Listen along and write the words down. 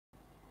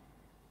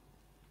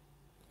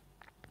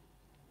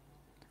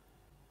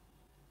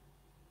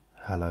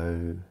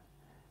Hello,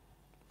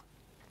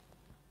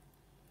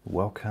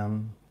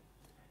 welcome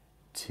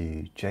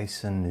to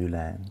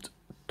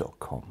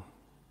jasonnewland.com.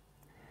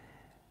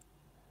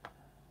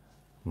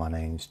 My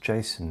name's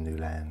Jason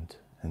Newland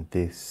and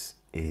this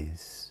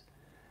is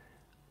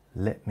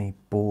Let Me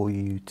Bore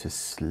You to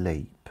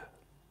Sleep,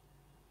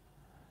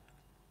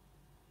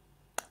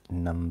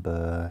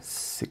 number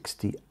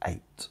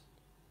 68,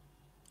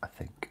 I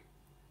think.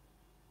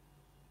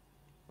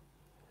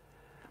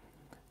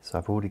 So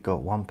I've already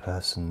got one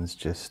person's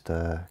just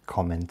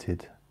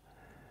commented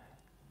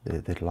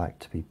that they'd like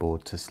to be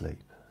bored to sleep.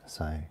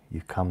 So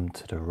you've come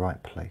to the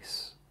right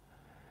place,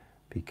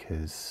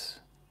 because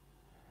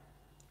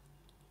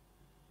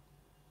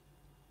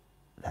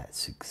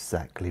that's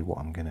exactly what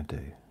I'm going to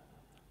do.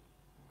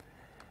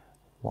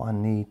 What I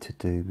need to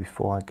do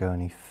before I go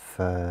any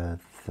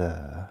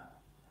further,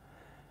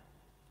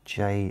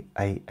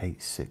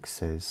 J886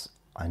 says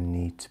I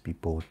need to be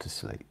bored to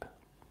sleep.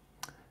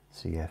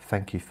 So yeah,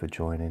 thank you for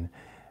joining.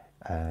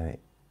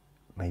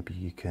 Maybe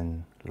you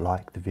can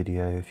like the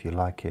video if you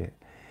like it,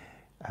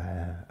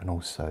 and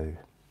also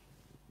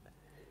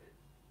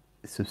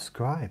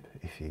subscribe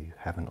if you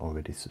haven't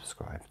already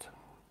subscribed.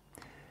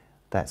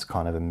 That's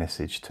kind of a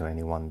message to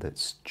anyone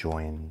that's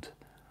joined,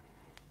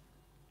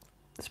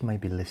 that's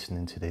maybe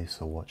listening to this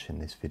or watching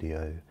this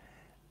video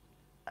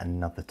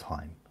another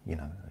time, you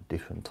know, a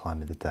different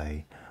time of the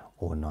day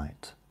or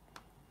night.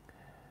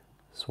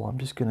 So what I'm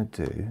just going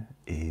to do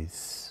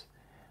is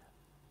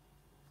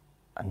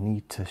I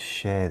need to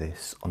share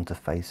this onto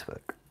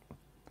Facebook,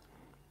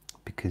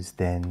 because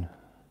then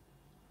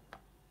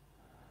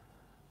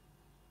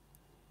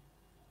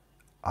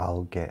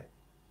I'll get,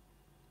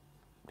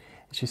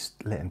 it's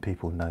just letting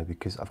people know,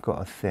 because I've got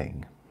a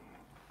thing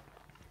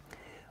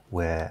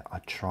where I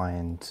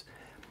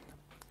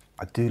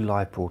do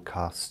live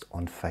broadcast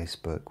on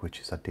Facebook, which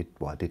is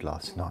what I did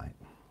last night,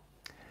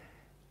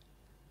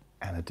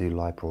 and I do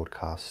live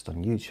broadcast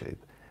on YouTube.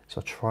 So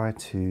I try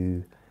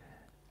to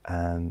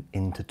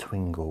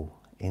intertwingle,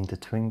 is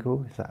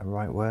that a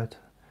right word?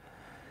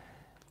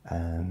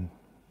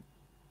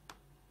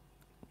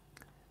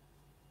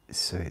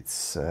 So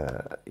it's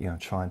you know,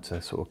 trying to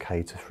sort of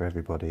cater for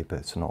everybody, but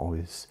it's not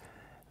always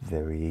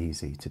very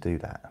easy to do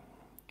that.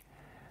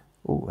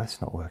 Oh, that's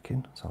not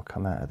working, so I'll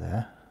come out of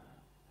there.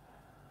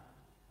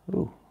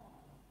 Oh,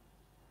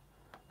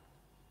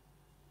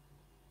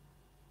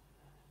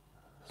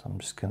 so I'm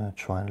just going to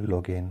try and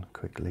log in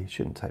quickly.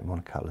 Shouldn't take more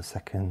than a couple of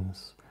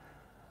seconds.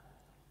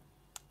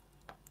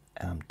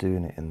 And I'm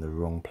doing it in the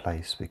wrong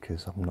place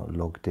because I'm not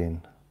logged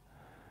in.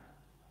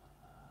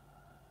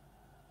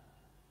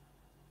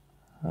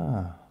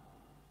 Ah,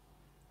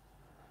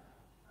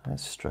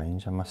 that's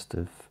strange. I must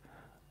have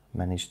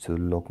managed to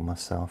log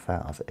myself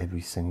out of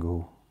every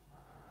single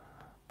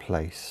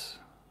place.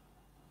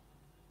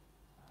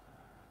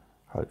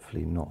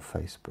 Hopefully not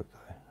Facebook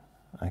though.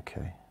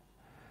 Okay.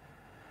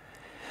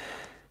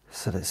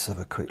 So let's have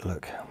a quick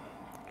look.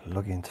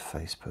 Log into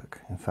Facebook.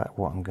 In fact,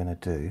 what I'm going to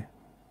do,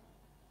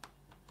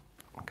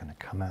 I'm going to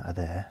come out of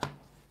there.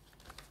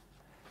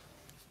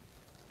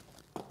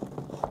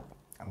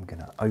 I'm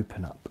going to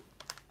open up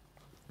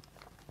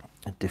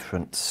a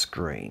different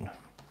screen.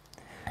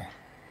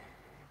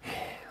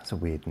 That's a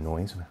weird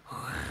noise.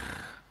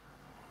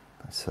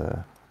 That's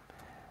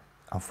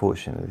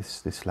unfortunately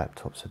this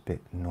laptop's a bit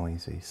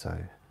noisy, so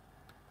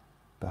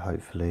but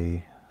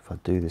hopefully if I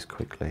do this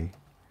quickly,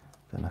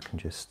 then I can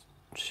just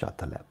shut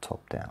the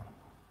laptop down.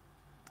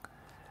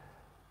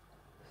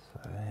 So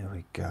there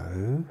we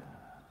go.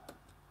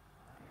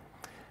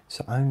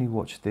 So only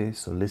watch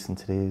this or listen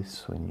to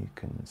this when you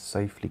can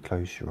safely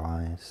close your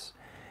eyes,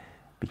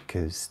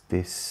 because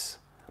this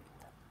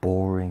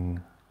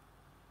boring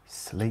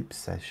sleep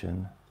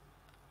session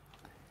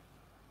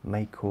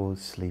may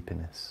cause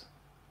sleepiness.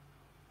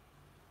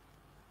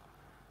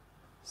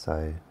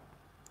 So,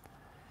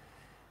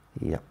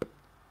 yep.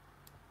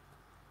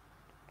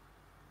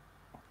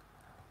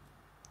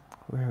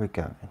 Where are we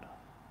going?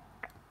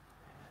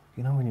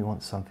 You know when you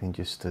want something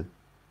just to,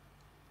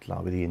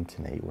 like with the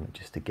internet, you want it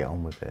just to get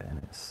on with it,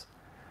 and it's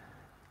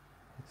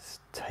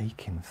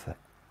taking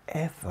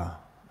forever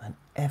and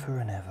ever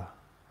and ever.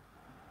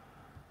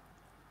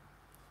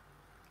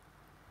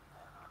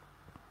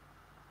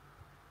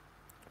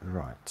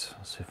 Right,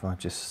 so if I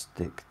just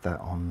stick that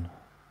on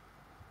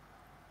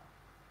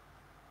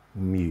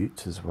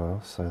mute as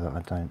well, so that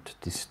I don't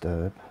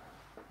disturb.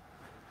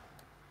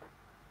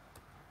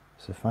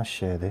 So if I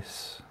share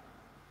this,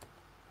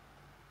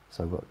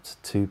 so I've got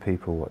 2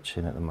 people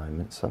watching at the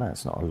moment, so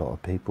that's not a lot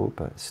of people,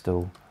 but it's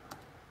still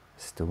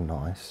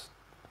nice.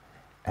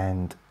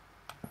 And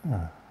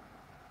how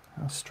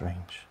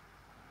strange.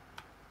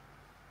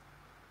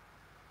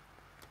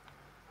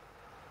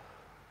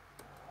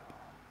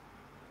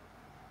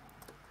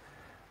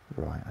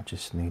 Right, I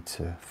just need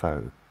to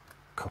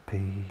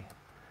photocopy,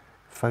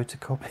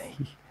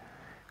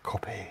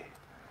 copy.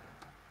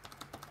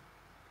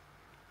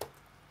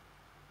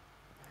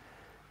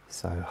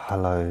 So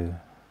hello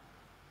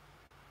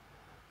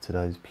to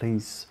those.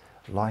 Please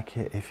like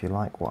it if you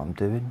like what I'm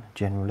doing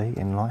generally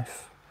in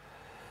life.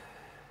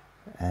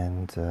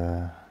 And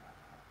so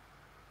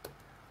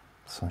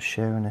I'm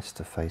sharing this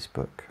to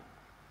Facebook.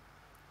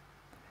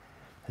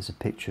 There's a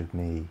picture of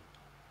me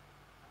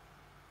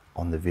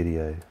on the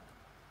video,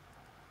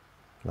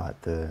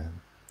 like the,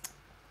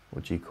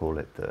 what do you call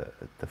it, the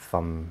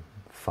thumb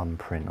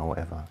print or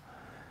whatever.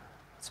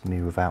 It's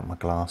me without my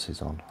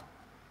glasses on.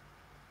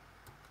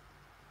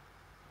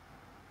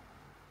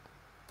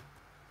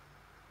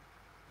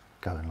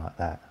 Going like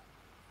that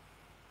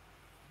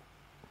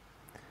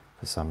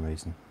for some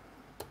reason.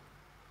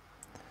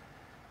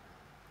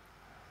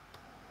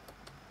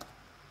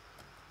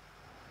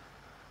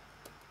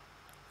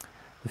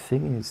 The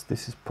thing is,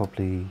 this is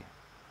probably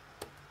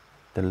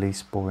the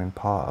least boring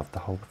part of the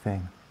whole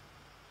thing,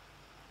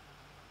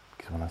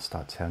 because when I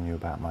start telling you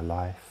about my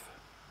life,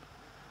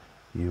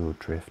 you will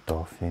drift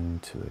off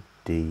into a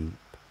deep,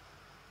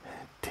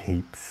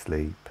 deep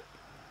sleep.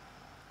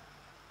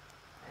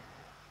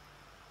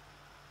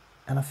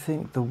 And I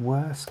think the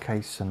worst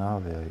case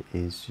scenario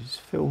is you just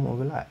feel more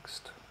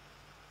relaxed,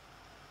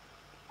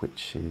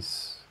 which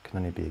can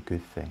only be a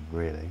good thing,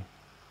 really.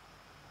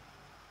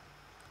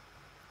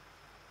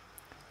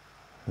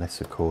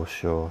 Unless, of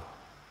course, you're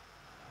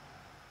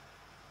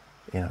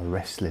in a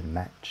wrestling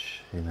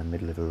match in the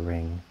middle of a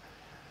ring.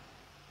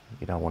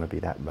 You don't want to be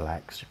that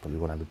relaxed. You probably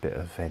want to have a bit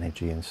of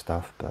energy and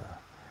stuff, but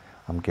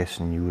I'm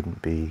guessing you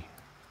wouldn't be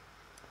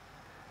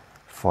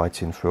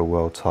fighting for a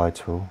world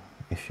title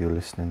if you're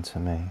listening to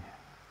me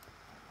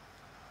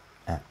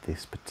at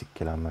this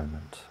particular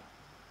moment.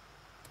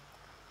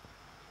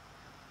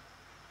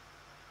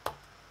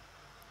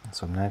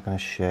 So I'm now going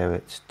to share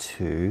it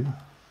to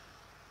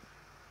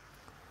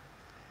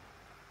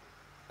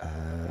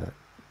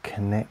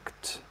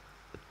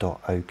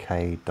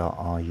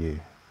connect.ok.ru.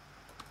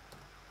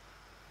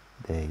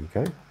 There you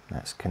go,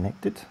 that's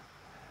connected.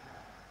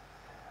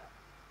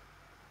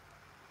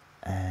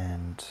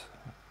 And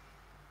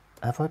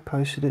have I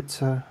posted it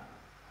to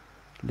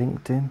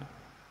LinkedIn?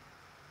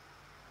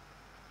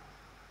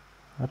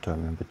 I don't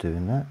remember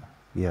doing that.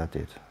 Yeah, I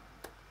did.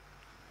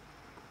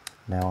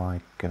 Now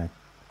I'm going to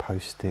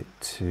post it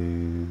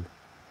to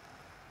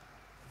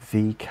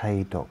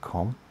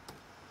vk.com.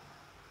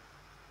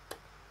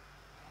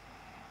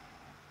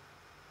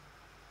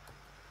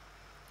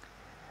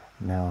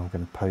 Now I'm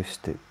going to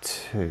post it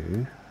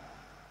to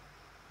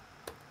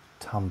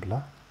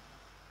Tumblr.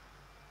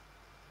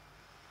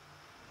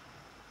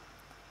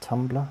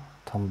 Tumblr.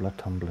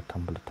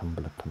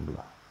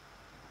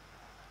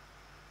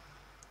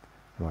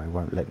 Right, it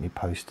won't let me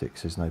post it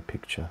because there's no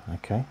picture,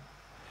 okay?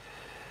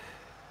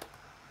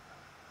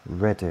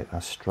 Reddit, I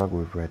struggle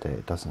with Reddit.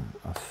 It doesn't,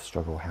 I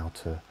struggle how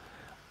to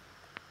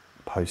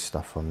post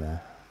stuff on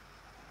there.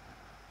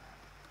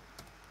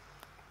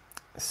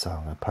 So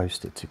I'm going to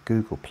post it to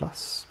Google+.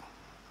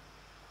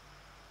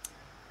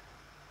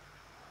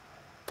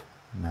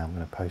 Now I'm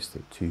going to post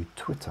it to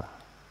Twitter.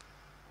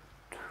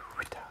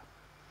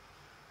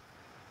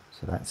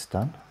 So that's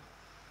done.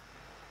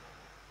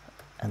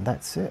 And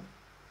that's it.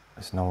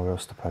 There's nowhere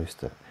else to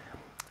post it.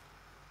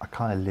 I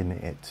kind of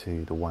limit it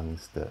to the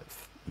ones that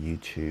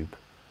YouTube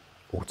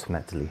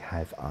automatically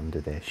have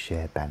under their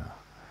share banner.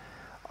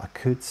 I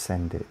could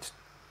send it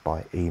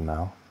by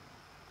email.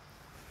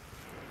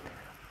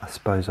 I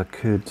suppose I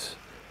could,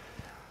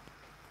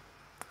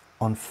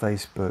 on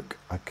Facebook,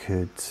 I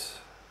could,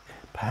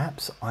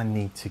 perhaps I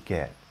need to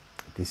get,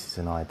 this is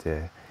an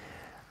idea,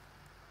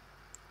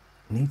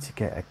 need to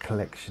get a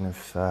collection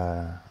of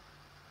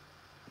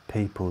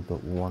people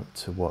that want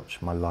to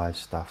watch my live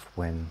stuff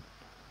when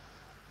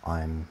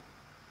I'm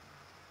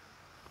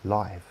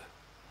live.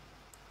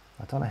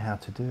 I don't know how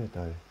to do it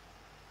though.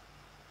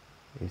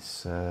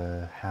 It's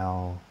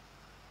how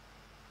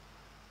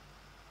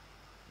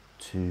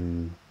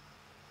to,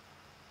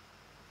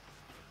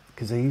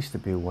 because there used to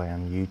be a way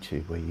on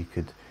YouTube where you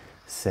could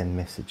send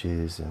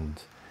messages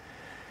and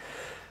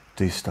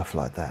do stuff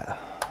like that.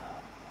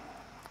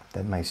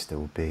 There may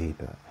still be,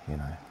 but you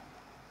know,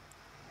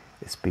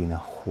 it's been a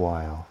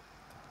while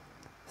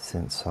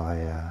since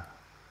I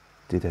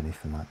did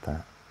anything like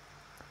that.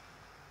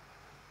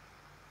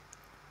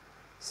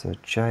 So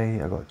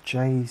I got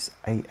J's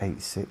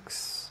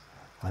 886.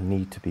 I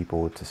need to be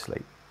bored to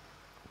sleep.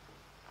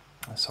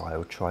 So I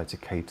will try to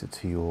cater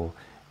to your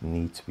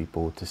need to be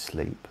bored to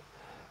sleep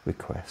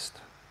request.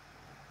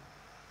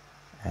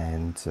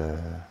 And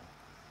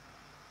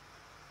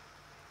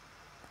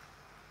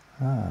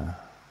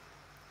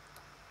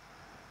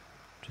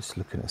just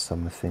looking at some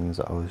of the things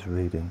that I was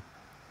reading.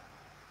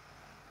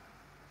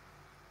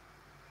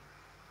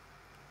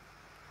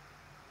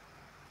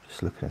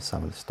 Just looking at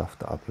some of the stuff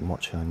that I've been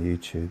watching on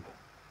YouTube.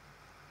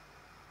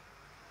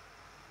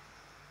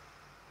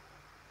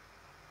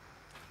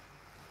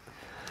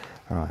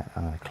 Alright,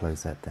 I'm going to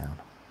close that down.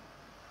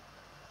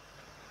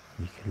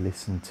 You can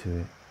listen to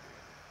it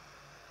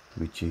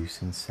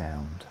reducing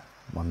sound,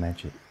 my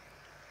magic.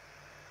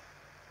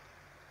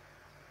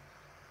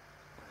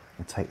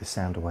 And take the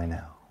sound away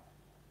now.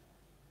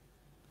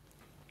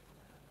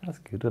 That's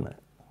good, isn't it?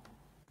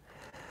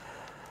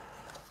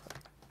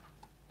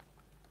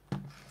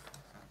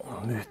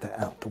 I'll move that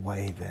out the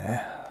way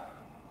there.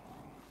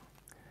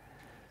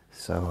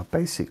 So I'm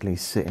basically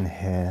sitting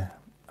here,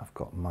 I've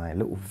got my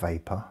little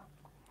vapor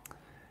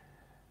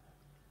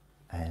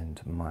and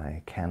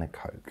my can of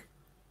Coke.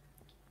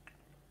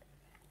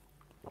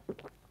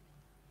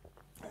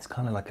 It's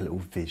kind of like a little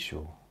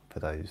visual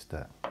for those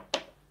that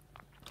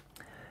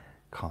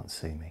can't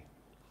see me.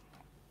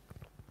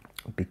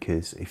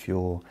 Because if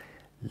you're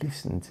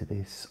listening to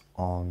this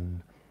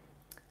on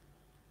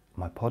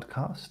my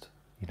podcast,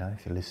 you know,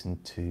 if you listen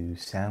to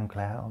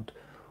SoundCloud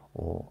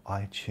or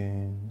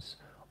iTunes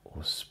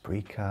or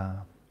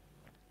Spreaker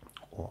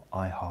or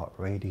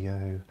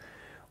iHeartRadio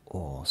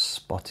or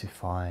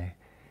Spotify,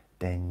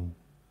 then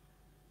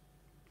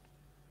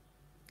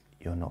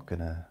you're not going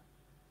to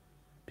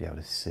be able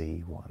to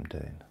see what I'm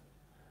doing.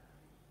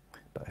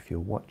 But if you're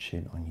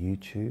watching on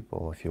YouTube,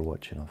 or if you're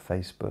watching on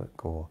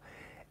Facebook, or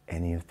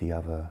any of the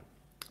other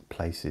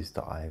places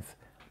that I've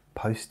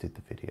posted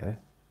the video,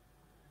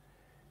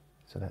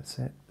 so that's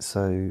it.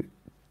 So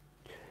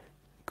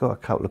got a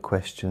couple of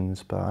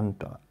questions, but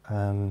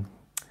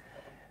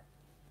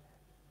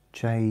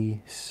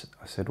Jay,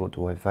 I said, what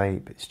do I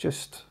vape? It's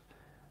just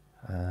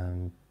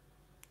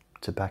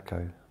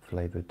tobacco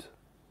flavoured,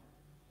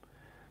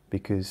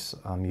 because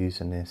I'm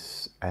using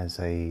this as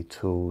a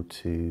tool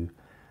to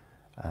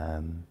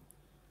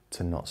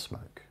not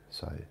smoke.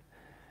 So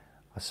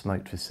I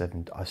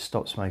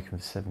stopped smoking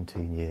for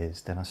 17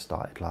 years, then I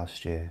started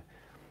last year,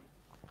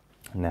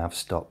 and now I've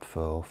stopped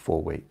for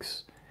 4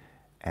 weeks,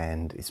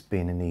 and it's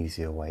been an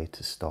easier way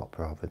to stop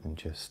rather than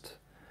just,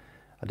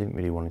 I didn't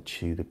really want to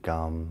chew the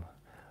gum.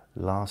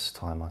 Last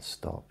time I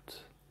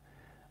stopped,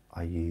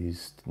 I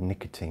used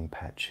nicotine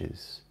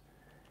patches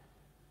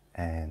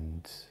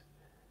and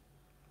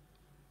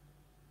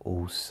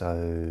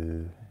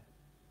also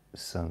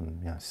some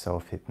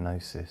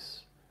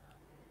self-hypnosis.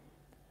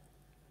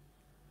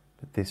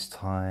 But this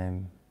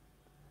time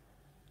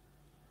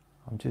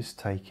I'm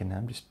just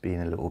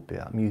being a little bit,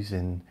 I'm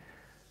using,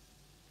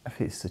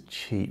 if it's a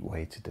cheap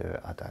way to do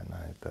it, I don't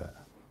know, but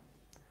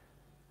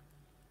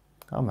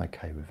I'm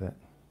okay with it.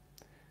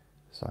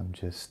 So I'm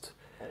just,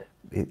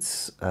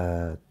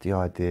 the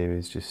idea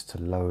is just to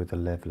lower the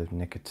level of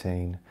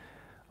nicotine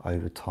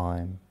over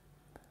time.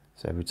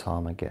 So every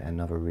time I get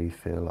another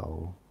refill,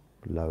 I'll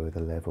lower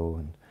the level,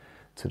 and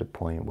to the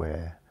point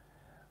where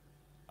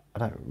I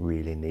don't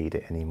really need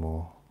it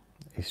anymore.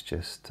 It's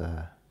just,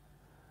 it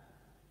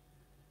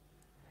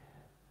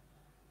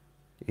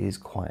is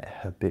quite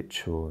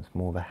habitual. It's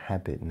more of a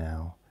habit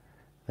now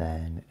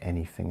than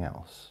anything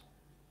else.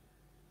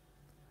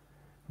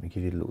 Let me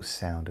give you a little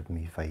sound of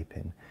me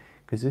vaping,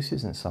 because this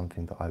isn't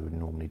something that I would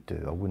normally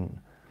do. I wouldn't.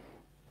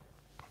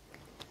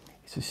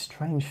 It's a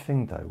strange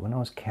thing though. When I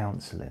was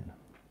counselling,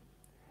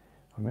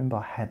 I remember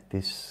I had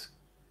this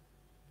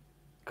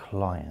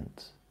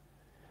client.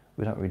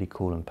 We don't really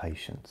call them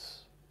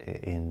patients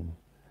in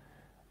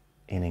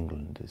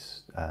England,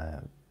 as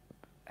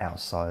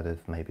outside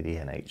of maybe the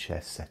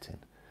NHS setting,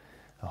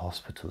 a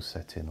hospital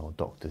setting or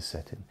doctor's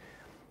setting.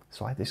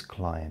 So I had this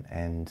client,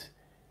 and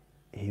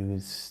he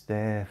was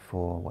there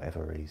for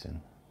whatever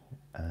reason.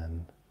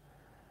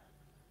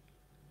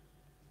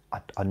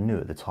 I knew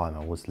at the time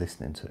I was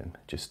listening to him. I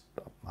just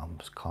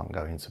can't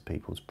go into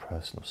people's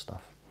personal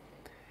stuff.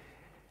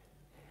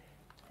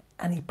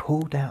 And he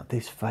pulled out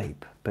this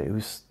vape, but it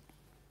was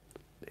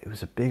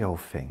a big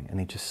old thing, and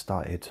he just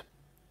started.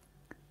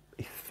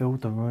 He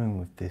filled the room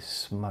with this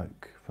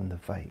smoke from the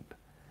vape,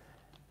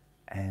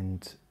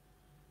 and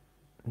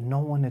no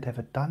one had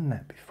ever done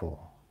that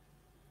before.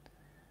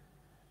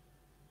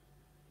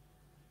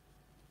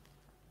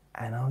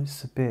 And I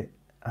was a bit,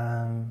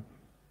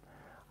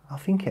 I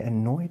think it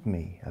annoyed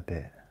me a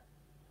bit.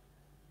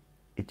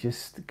 It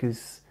just,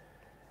 because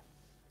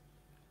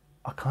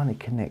I kind of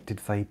connected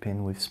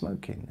vaping with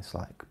smoking. It's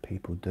like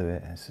people do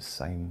it, and it's the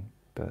same,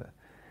 but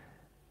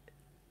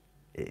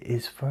it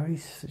is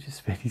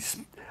just very,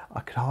 I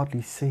could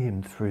hardly see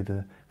him through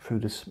the,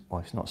 well,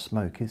 it's not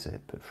smoke, is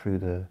it? But through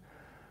the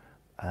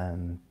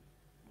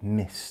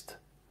mist.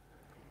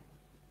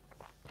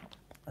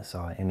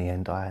 So in the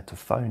end, I had to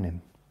phone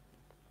him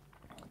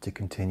to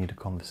continue the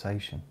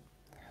conversation.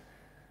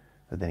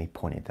 But then he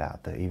pointed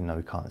out that even though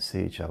we can't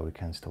see each other, we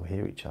can still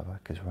hear each other,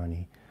 because we're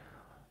only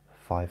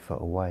 5 foot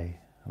away.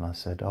 And I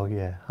said, oh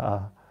yeah,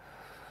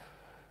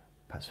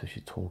 perhaps we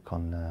should talk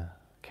on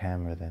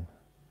camera then.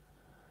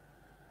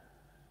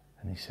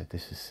 And he said,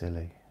 this is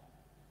silly.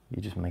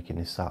 You're just making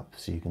this up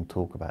so you can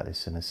talk about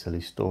this in a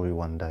silly story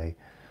one day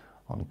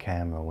on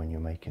camera when you're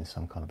making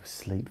some kind of a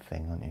sleep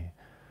thing, aren't you?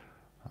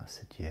 I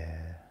said,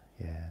 yeah,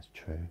 it's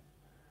true.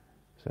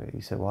 So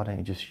he said, why don't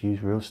you just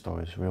use real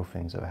stories, real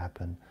things that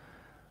happen?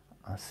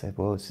 I said,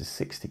 well, it's the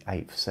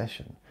 68th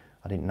session.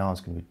 I didn't know I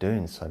was going to be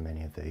doing so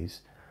many of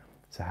these.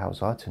 So how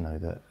was I to know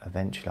that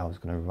eventually I was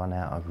going to run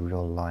out of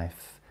real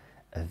life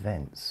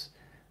events?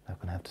 I'm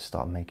going to have to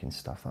start making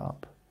stuff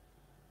up.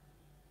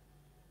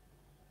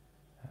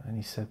 And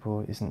he said,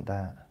 well, isn't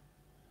that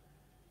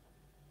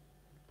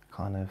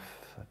kind of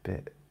a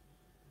bit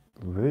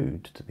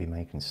rude to be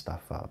making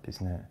stuff up,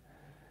 isn't it?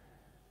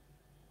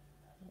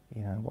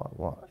 you know,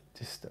 what,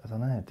 just, I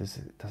don't know,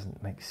 it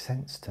doesn't make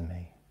sense to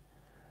me.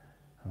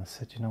 And I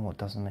said, you know what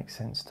doesn't make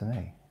sense to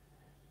me?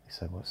 He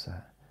said, what's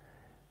that?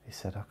 He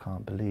said, I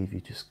can't believe you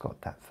just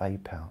got that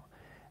vape out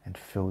and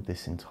filled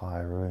this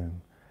entire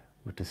room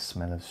with the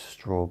smell of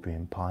strawberry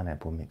and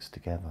pineapple mixed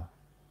together.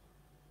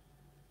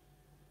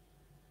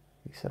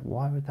 He said,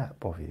 why would that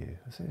bother you?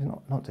 I said,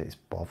 not that it's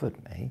bothered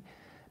me,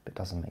 but it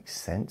doesn't make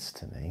sense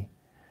to me.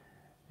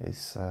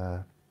 It's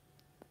an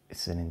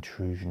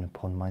intrusion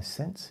upon my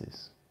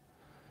senses.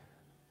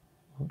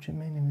 What do you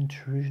mean an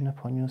intrusion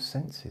upon your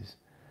senses?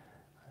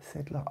 I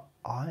said, look,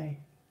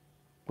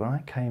 when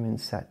I came and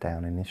sat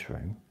down in this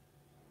room,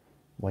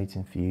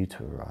 waiting for you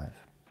to arrive,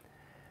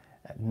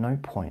 at no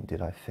point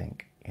did I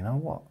think, you know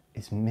what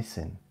is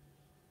missing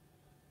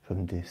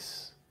from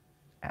this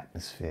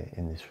atmosphere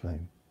in this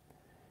room?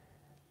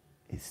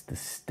 It's the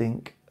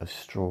stink of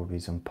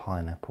strawberries and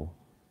pineapple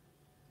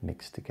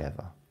mixed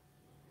together.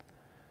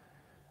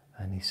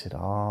 And he said,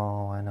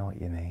 oh, I know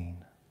what you mean.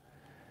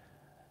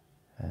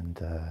 And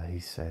he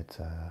said,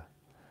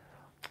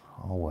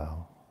 oh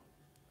well.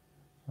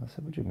 I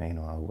said, what do you mean,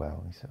 oh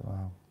well? He said,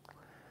 well,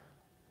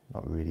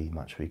 not really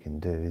much we can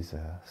do, is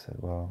there? I said,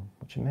 well,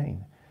 what do you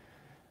mean?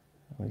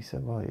 Well, he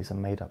said, well, it's a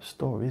made-up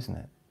story, isn't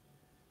it?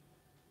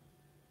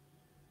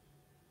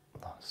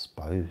 I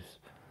suppose.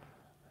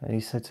 And he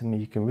said to me,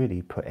 you can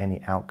really put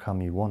any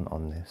outcome you want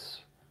on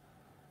this,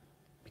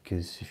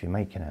 because if you're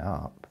making it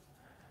up,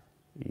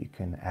 you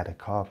can add a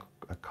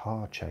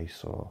car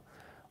chase or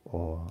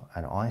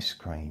an ice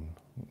cream,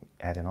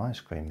 add an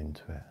ice cream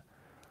into it.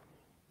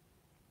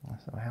 I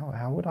said,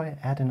 how would I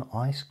add an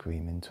ice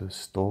cream into a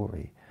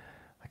story,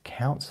 a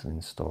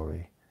counselling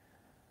story?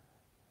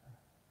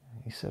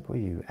 He said, well,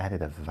 you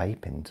added a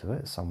vape into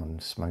it, someone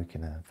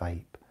smoking a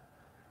vape.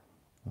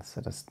 I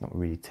said, that's not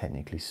really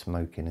technically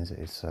smoking, is it?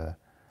 It's a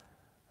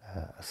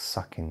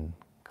sucking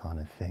kind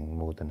of thing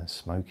more than a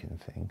smoking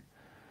thing.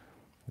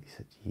 He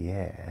said,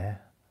 yeah,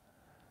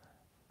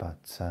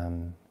 but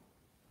I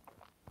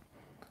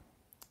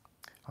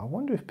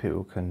wonder if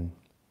people can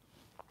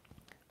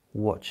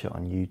watch it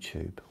on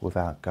YouTube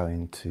without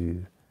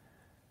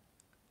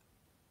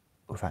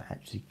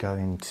actually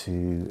going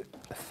to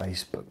the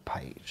Facebook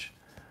page.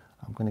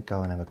 I'm going to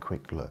go and have a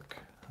quick look.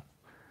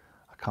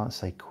 I can't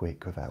say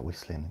quick without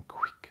whistling.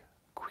 Quick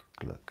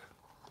look.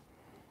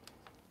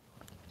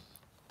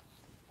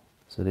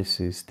 So this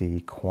is the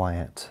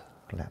quiet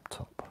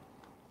laptop.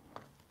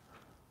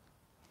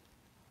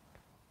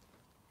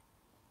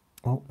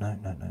 Oh, no,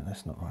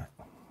 that's not right.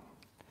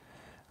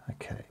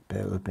 Okay,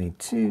 bear with me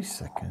 2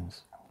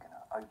 seconds.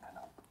 I'm going to open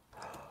up.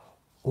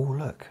 Oh,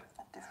 look.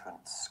 A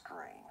different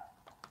screen.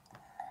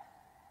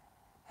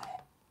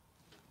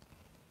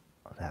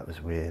 Oh, that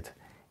was weird.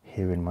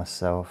 Hearing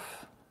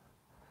myself.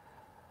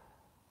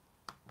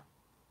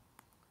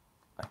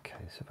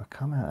 Okay, so if I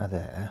come out of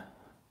there,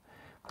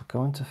 I go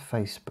onto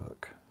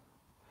Facebook.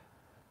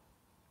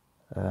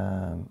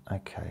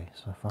 Okay,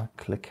 so if I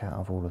click out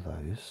of all of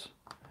those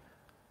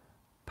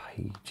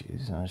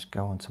pages and I just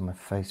go onto my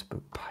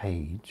Facebook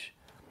page,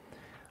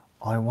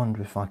 I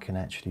wonder if I can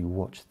actually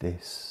watch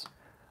this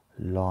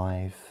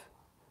live,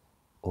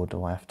 or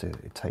do I have to,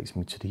 it takes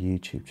me to the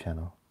YouTube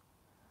channel.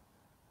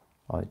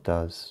 Oh, it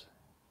does.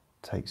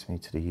 It takes me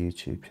to the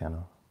YouTube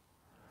channel,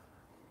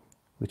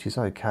 which is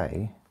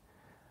okay,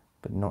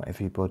 but not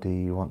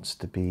everybody wants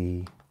to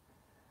be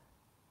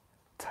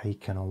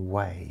taken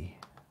away,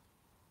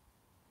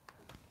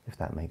 if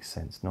that makes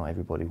sense. Not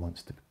everybody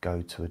wants to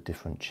go to a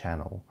different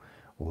channel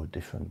or a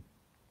different,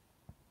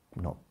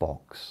 not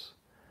box,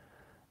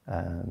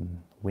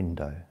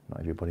 window. Not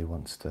everybody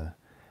wants to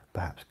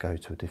perhaps go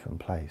to a different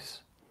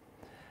place.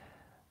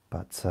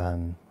 But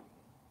I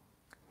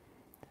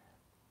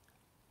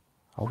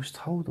was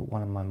told that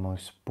one of my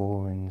most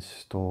boring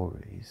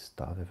stories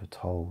that I've ever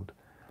told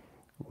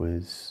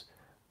was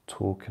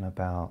talking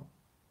about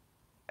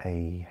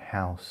a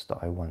house that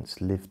I once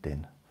lived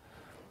in.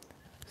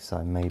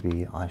 So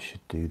maybe I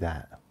should do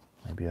that.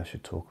 Maybe I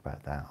should talk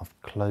about that.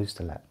 I've closed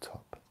the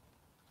laptop.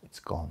 It's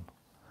gone.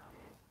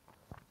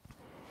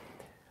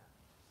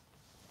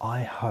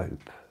 I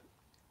hope,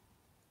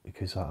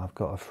 because I've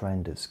got a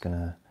friend that's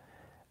gonna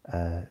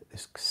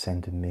is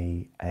sending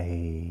me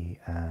an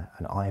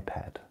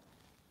iPad.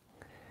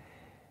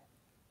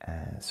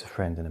 It's a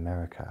friend in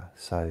America.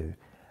 So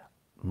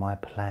my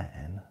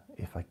plan,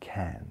 if I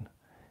can,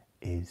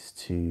 is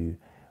to,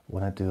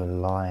 when I do a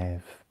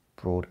live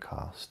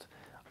broadcast,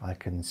 I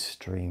can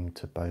stream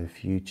to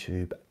both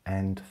YouTube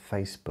and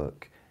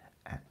Facebook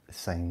at the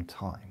same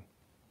time,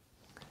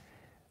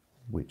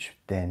 which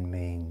then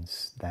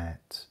means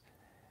that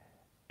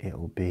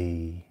it'll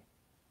be,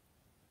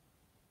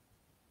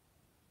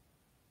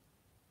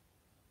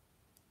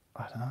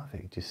 I don't know,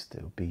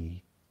 it'll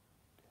be,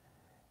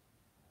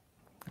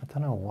 I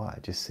don't know why,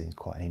 it just seems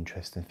quite an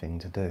interesting thing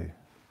to do,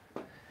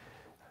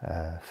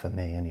 for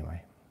me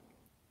anyway.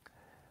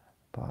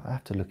 But I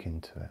have to look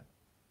into it.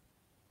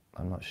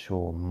 I'm not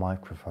sure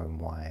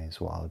microphone-wise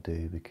what I'll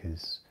do,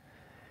 because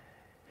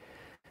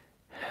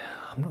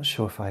I'm not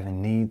sure if I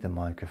even need the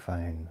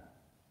microphone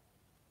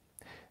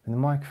And the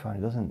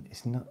microphone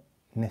it's not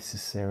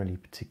necessarily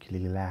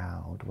particularly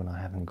loud when I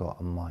haven't got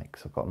a mic,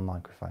 so I've got a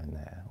microphone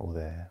there or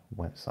there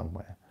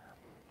somewhere.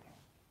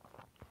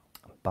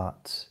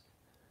 But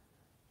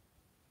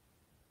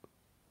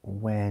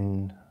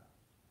when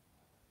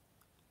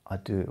I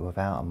do it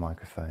without a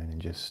microphone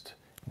and just,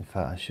 in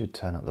fact I should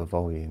turn up the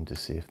volume to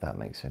see if that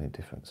makes any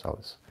difference. So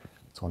it's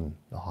on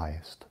the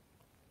highest.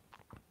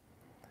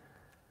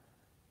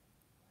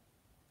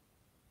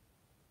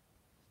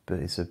 But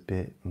it's a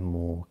bit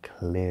more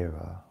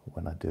clearer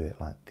when I do it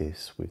like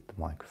this with the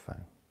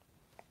microphone.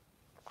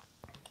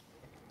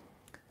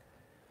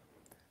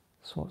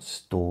 So what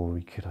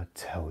story could I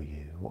tell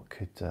you? What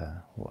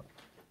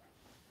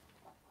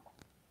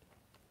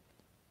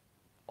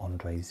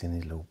Andre's in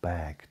his little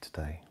bag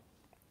today,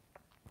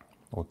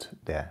 or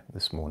there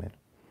this morning.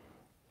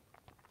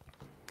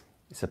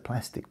 It's a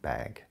plastic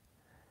bag.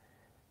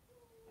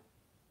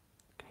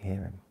 You can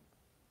hear him.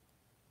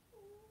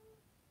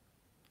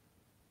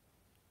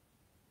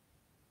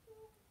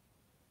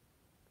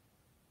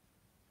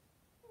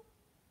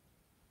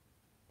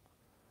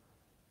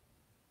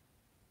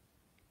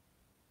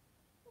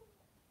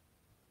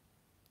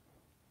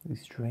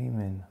 He's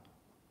dreaming.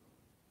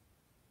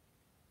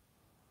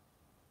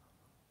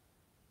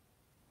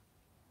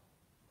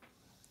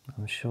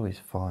 I'm sure he's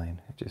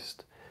fine. It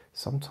just,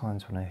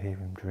 sometimes when I hear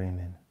him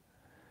dreaming,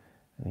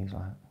 and he's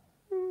like,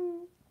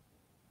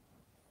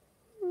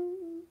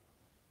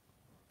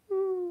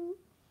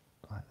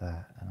 like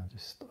that, and I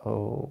just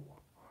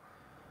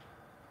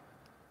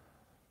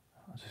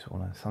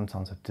want to,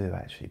 sometimes I do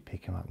actually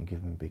pick him up and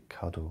give him a big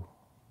cuddle,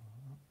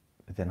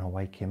 but then I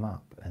wake him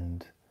up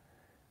and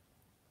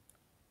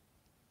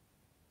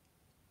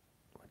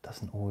he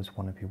doesn't always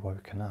want to be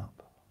woken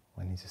up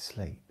when he's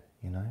asleep,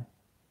 you know?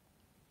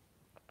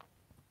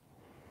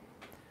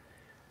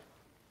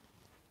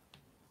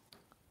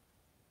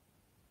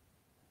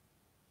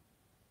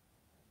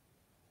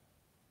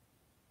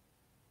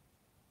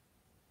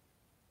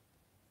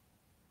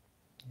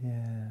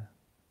 Yeah.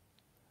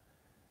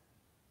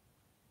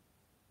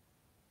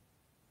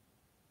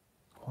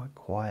 Quite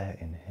quiet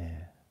in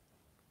here.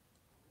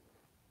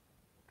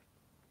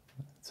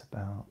 It's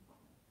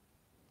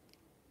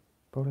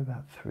probably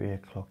about 3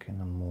 o'clock in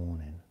the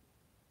morning.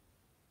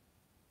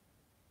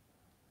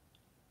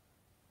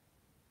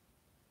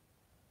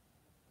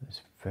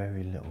 There's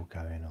very little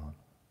going on,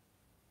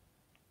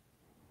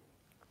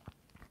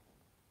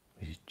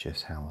 which is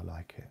just how I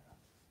like it.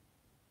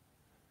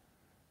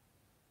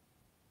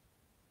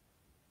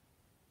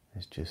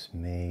 It's just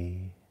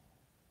me,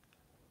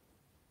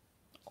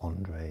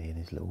 Andre in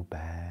his little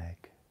bag.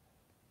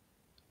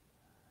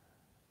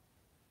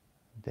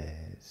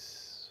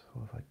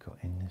 What have I got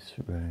in this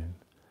room?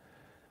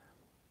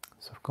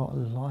 So I've got a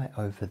light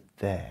over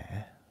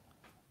there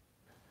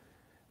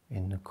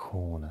in the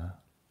corner,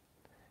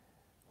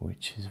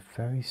 which is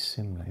very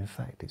similar. In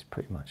fact, it's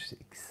pretty much the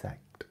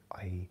exact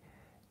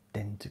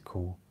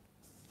identical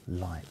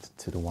light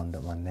to the one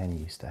that my nan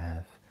used to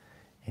have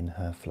in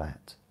her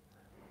flat.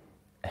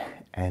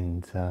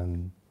 And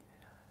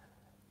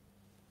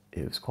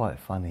it was quite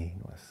funny.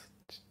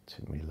 It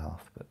didn't really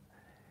laugh, but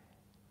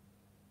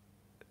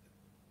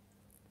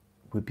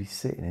we'd be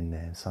sitting in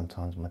there, and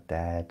sometimes my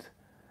dad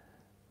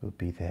would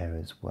be there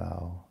as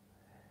well,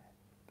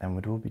 and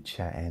we'd all be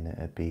chatting.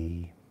 It'd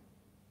be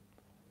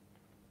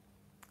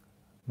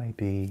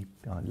maybe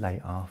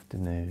late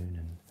afternoon,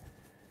 and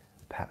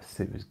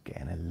perhaps it was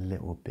getting a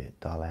little bit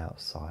dull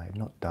outside,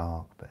 not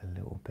dark, but a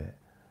little bit.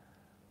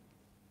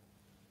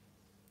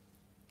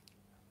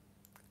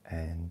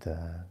 And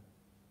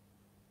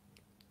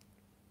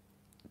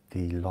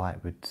the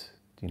light would,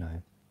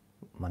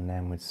 my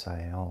nan would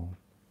say, oh,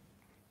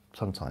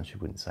 sometimes she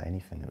wouldn't say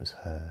anything, it was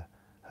her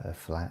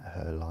flat,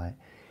 her light,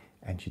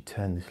 and she'd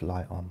turn this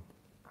light on,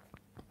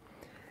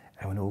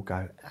 and we'd all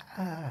go,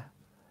 ah,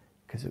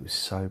 because it was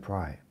so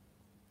bright.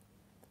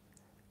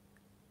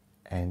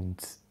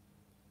 And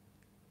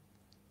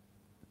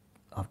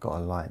I've got a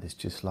light that's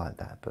just like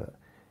that, but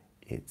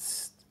I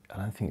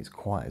don't think it's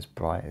quite as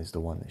bright as the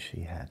one that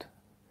she had,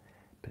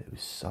 but it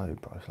was so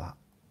bright. I was like,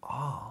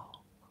 ah.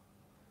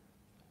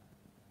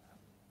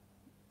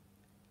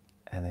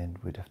 And then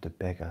we'd have to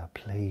beg her,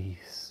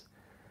 please,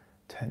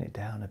 turn it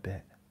down a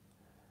bit.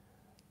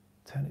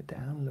 Turn it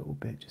down a little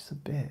bit, just a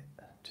bit.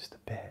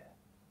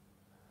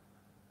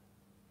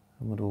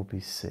 And we'd all be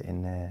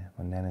sitting there,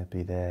 my nan would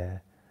be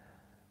there,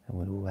 and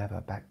we'd all have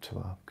our back to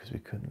her because we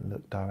couldn't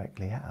look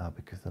directly at her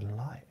because of the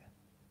light.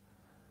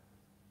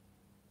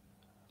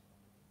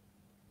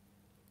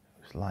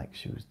 It was like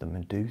she was the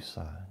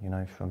Medusa,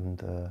 from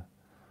the,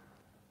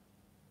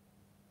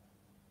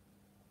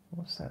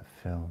 what's that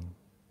film?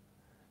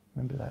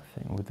 Remember that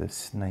thing with the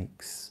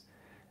snakes,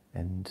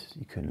 and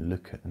you couldn't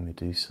look at the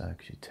Medusa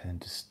because you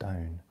turned to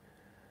stone.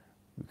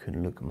 We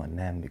couldn't look at my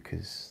nan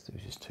because it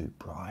was just too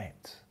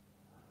bright.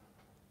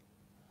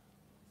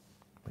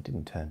 We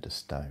didn't turn to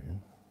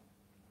stone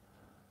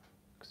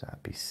because that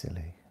would be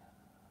silly.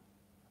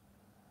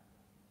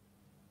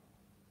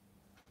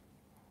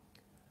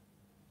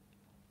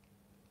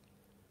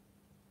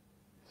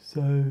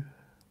 So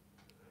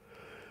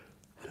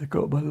I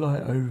got my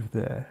light over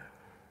there.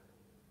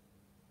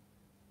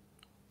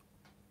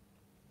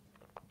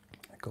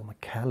 I got my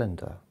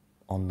calendar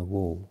on the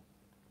wall.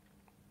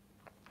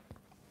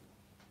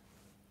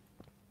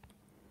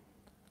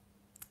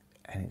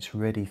 And it's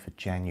ready for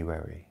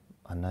January.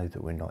 I know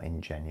that we're not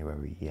in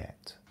January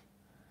yet,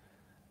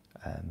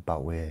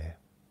 but we're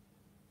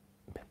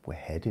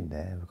heading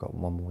there. We've got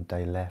one more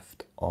day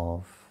left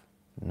of,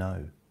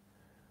 no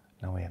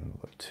we haven't.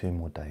 We've got 2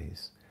 more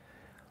days.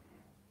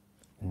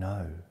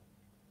 No,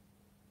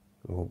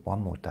 we've got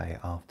 1 more day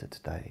after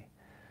today.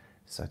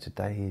 So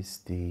today is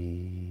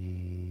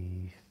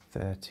the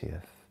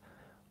 30th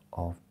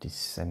of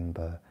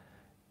December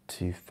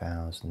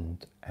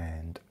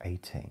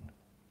 2018.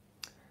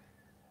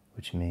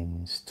 Which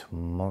means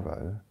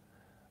tomorrow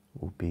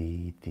will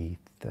be the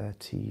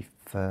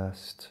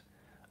 31st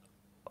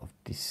of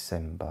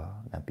December,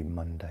 that'll be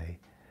Monday,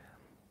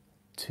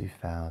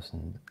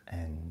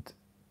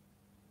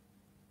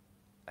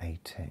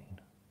 2018.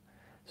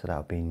 So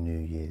that'll be New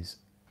Year's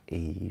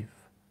Eve.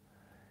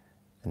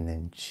 And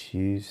then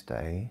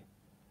Tuesday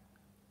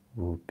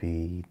will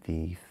be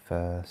the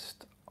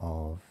 1st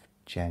of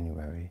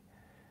January,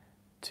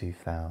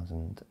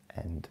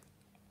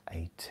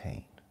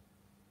 2018.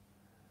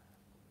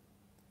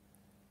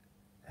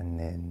 And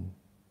then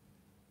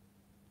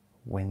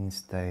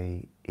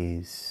Wednesday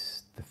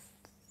is the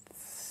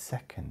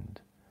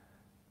 2nd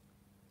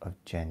of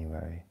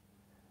January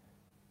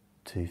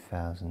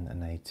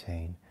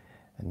 2018,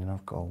 and then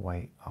I've got to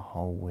wait a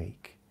whole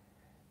week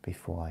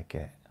before I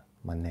get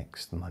my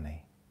next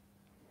money.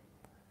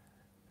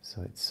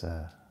 So it's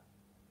so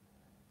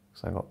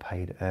I got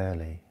paid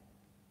early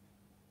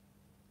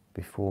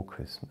before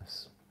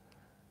Christmas,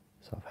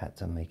 so I've had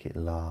to make it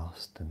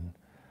last. And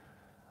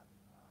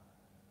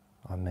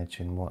I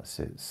imagine, what's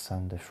it,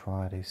 Sunday,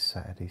 Friday,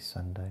 Saturday,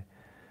 Sunday,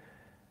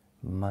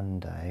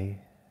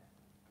 Monday,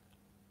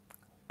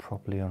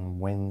 probably on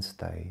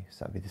Wednesday,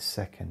 so that'll be the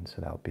 2nd,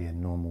 so that'll be a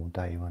normal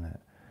day, won't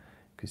it?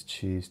 Because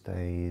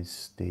Tuesday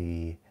is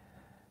the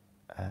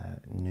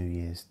New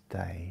Year's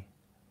Day,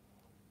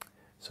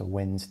 so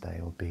Wednesday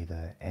will be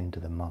the end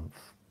of the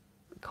month,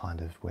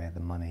 kind of where the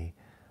money,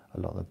 a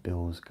lot of the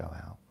bills go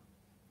out,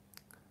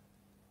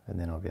 and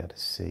then I'll be able to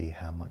see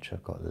how much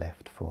I've got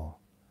left for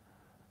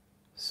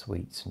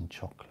sweets and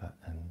chocolate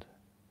and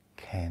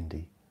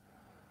candy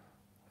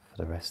for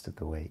the rest of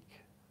the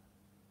week.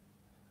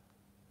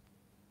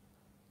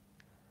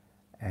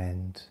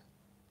 And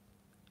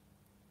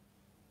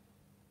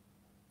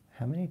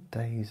how many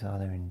days are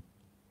there in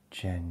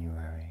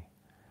January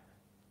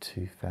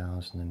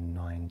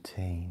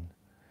 2019?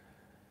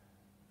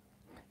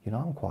 You know,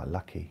 I'm quite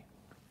lucky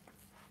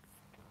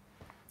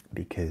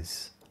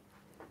because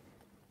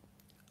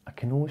I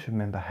can always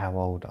remember how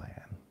old I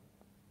am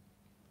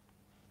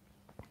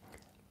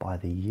by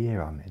the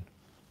year I'm in,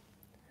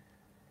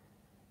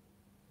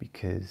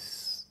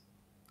 because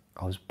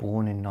I was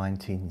born in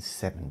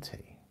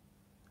 1970.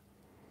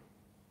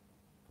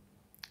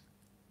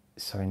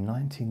 So in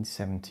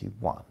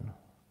 1971,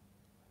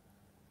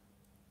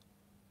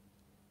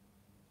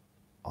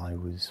 I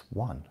was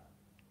 1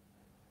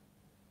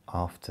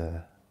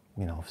 after,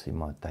 you know, obviously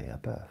my date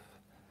of birth,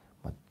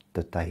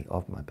 the date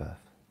of my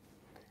birth.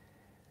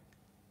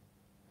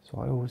 So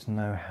I always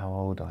know how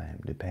old I am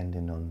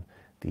depending on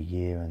the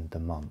year and the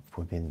month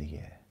within the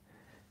year.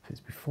 If it's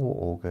before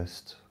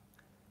August,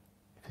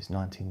 if it's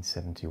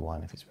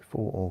 1971, if it's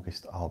before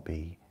August, I'll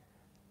be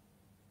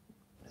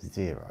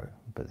 0,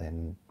 but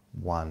then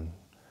 1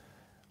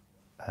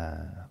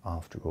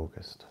 after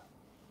August.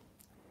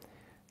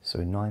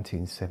 So in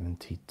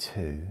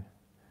 1972,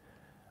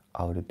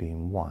 I would have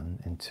been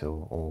 1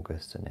 until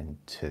August and then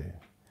 2.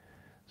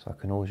 So I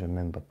can always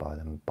remember by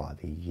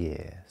the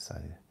year. So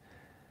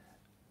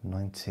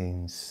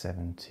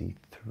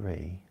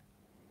 1973,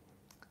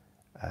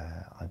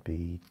 I'd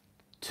be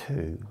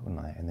 2,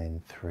 wouldn't I? And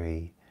then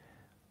 3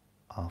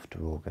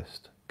 after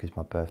August, because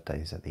my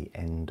birthday is at the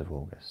end of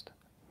August.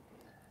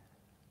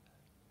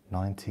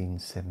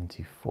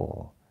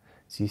 1974.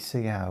 So you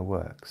see how it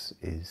works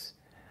is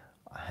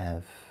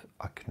I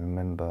can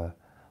remember,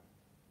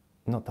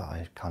 not that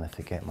I kind of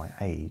forget my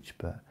age,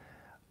 but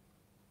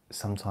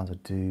sometimes I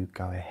do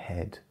go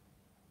ahead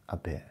a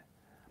bit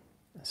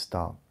and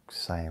start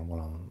saying,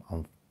 well,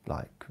 I'm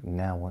like,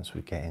 now once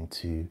we get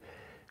into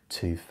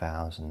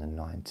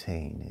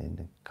 2019 in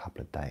a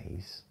couple of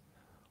days,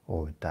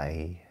 or a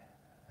day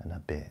and a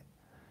bit,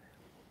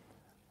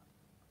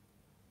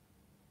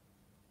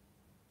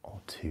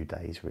 or 2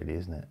 days really,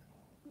 isn't it?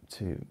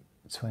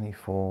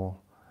 24,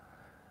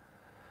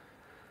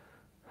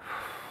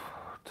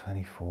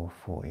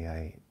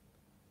 48,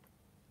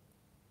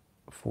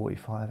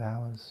 45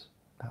 hours,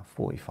 about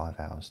 45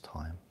 hours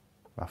time,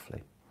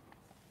 roughly.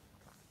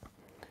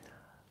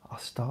 I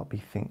start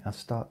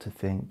to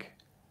think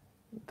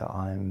that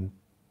I'm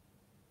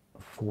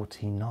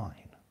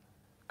 49,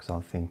 because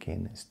I'm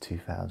thinking it's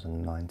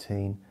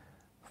 2019,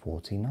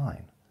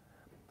 49,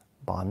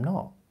 but I'm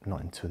not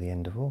until the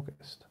end of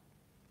August.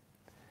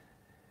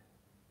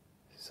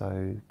 So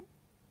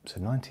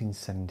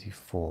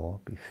 1974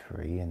 be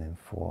 3, and then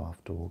 4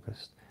 after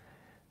August.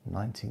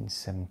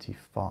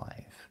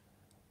 1975,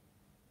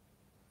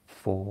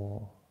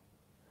 4.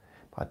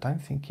 But I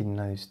don't think in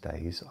those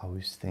days I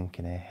was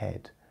thinking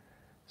ahead.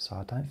 So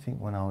I don't think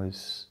when I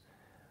was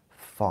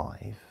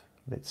 5,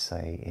 let's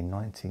say in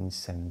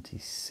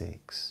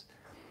 1976,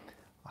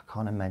 I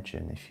can't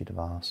imagine if you'd have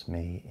asked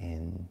me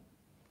in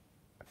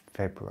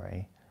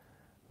February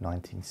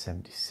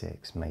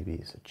 1976, maybe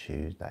it's a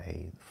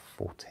Tuesday,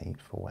 14th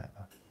or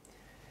whatever,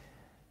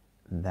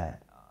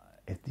 that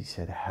if you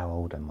said, how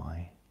old am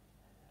I?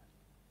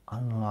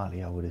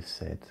 Unlikely I would have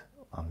said,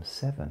 I'm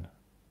 7,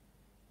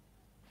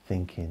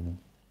 thinking,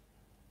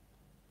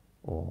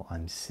 or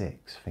I'm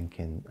 6,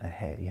 thinking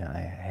ahead, you know,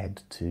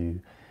 ahead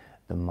to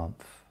the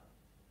month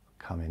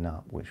coming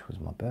up, which was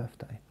my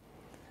birthday.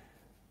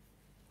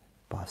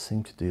 But I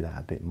seem to do that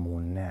a bit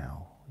more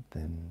now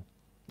than,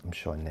 I'm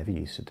sure I never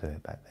used to do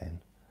it back then.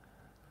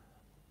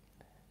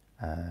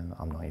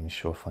 I'm not even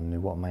sure if I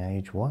knew what my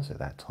age was at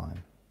that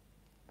time.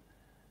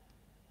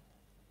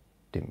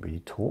 Didn't really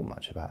talk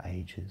much about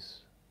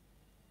ages.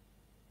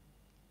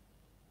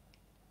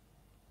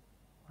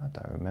 I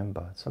don't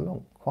remember. It's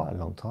quite a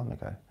long time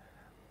ago.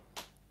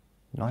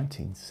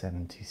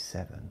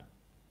 1977.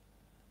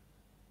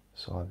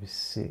 So I was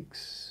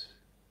 6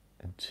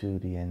 until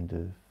the end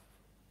of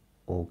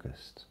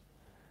August,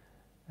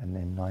 and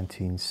then and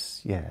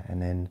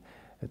then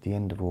at the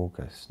end of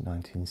August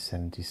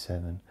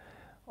 1977,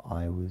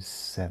 I was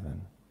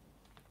 7,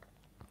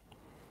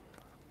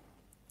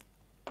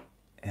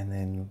 and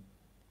then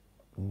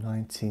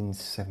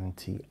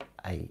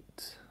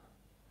 1978,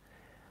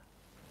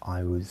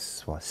 I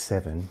was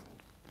 7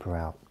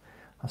 throughout.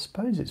 I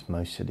suppose it's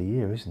most of the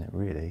year, isn't it?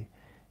 Really,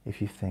 if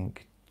you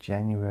think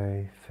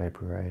January,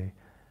 February,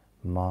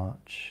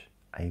 March,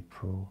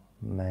 April,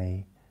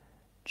 May,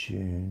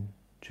 June,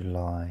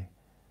 July,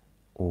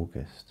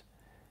 August.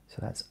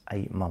 So that's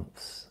 8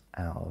 months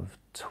out of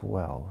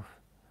 12.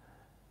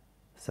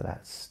 So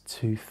that's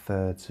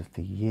 2/3 of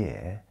the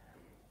year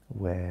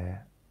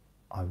where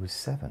I was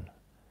 7.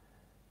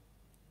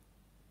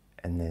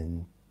 And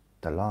then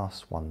the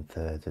last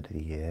 1/3 of the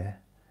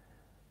year,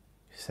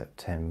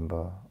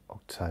 September,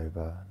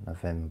 October,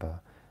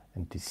 November,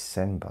 and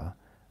December,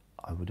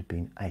 I would have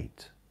been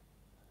 8.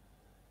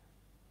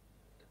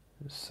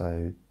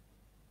 So,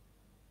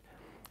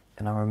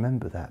 and I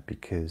remember that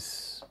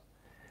because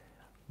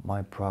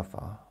my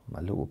brother,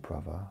 my little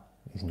brother,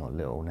 he's not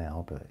little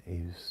now, but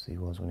he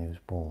was when he was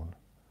born.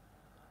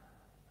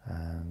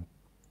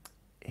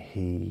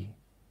 He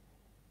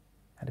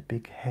had a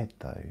big head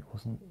though. He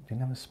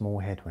didn't have a small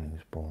head when he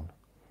was born.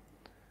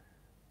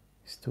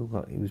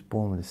 He was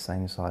born with the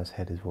same size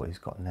head as what he's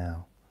got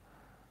now.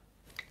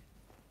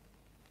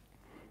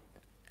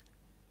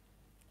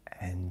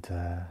 And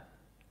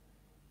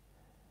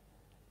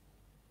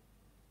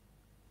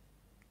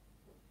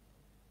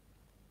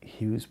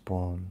he was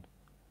born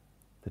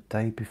the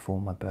day before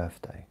my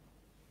birthday.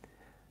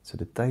 So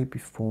the day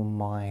before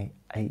my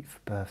 8th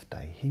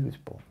birthday, he was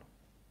born.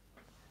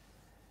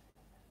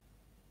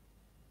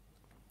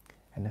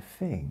 And the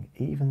thing,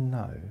 even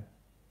though,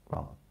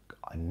 well,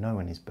 I know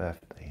when his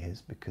birthday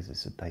is because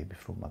it's the day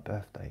before my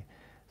birthday,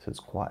 so it's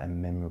quite a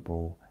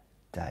memorable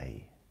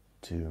day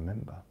to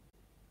remember.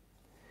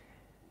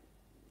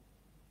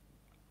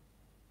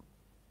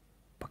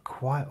 But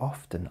quite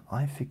often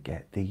I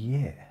forget the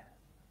year.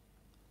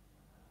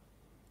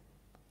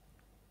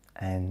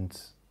 And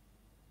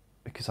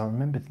because I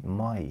remember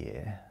my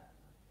year,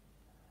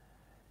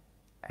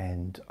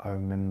 and I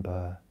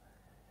remember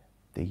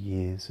the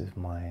years of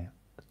my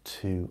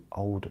 2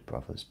 older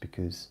brothers,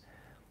 because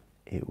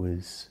it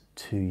was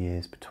 2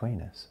 years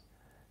between us.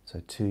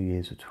 So 2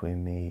 years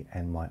between me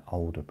and my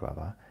older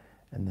brother,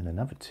 and then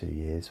another 2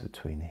 years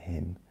between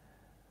him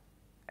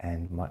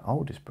and my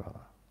oldest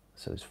brother.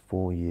 So it's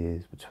 4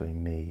 years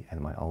between me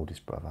and my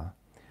oldest brother,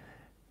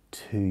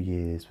 2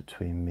 years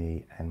between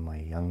me and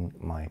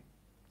my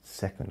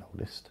second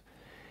oldest.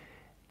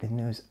 Then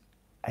there was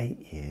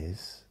 8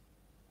 years,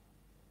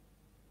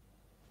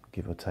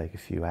 give or take a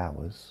few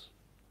hours,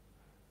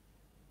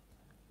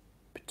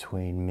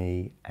 between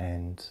me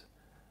and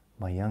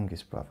my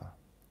youngest brother.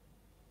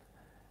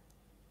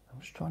 I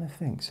was trying to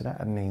think, so that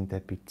would mean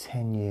there'd be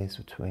 10 years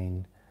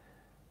between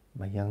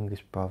my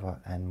youngest brother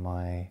and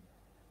my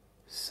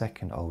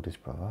second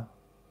oldest brother,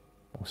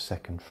 or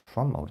second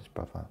from oldest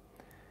brother,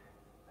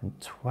 and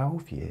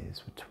 12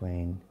 years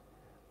between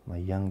my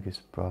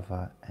youngest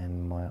brother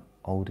and my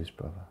oldest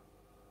brother.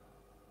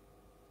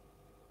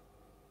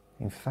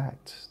 In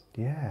fact,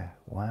 yeah,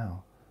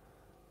 wow,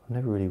 I've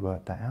never really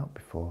worked that out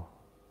before.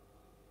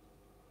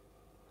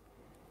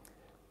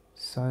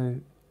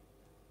 So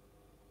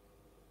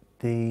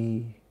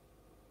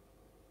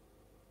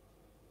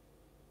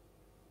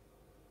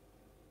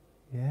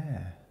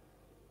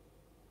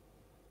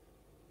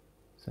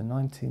so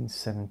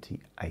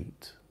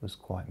 1978 was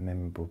quite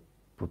memorable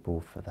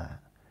for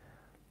that.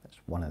 That's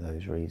one of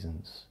those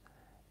reasons,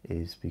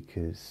 is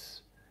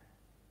because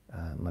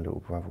my little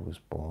brother was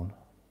born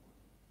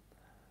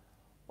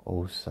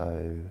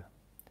Also,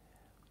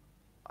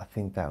 I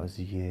think that was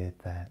the year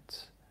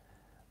that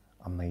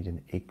I made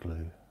an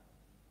igloo.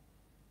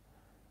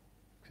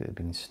 It had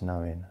been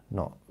snowing,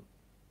 not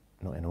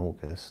in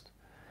August,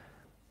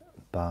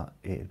 but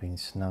it had been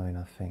snowing,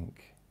 I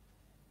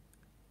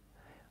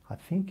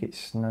think it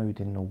snowed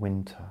in the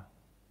winter.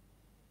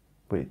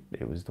 But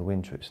it was the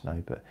winter it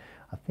snowed, but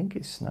I think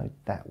it snowed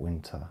that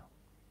winter.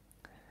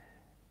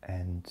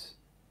 And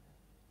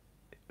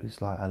it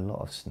was like a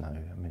lot of snow.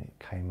 I mean, it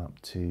came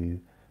up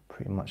to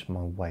pretty much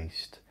my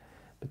waist,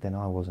 but then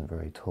I wasn't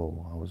very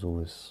tall. I was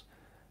always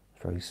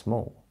very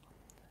small.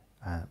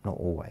 Not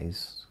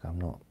always, I'm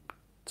not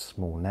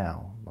small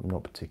now. I'm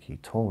not particularly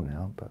tall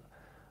now, but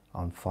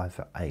I'm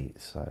 5'8",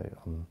 so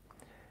I'm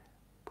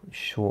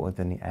shorter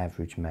than the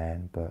average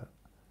man, but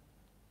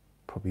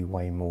probably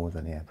way more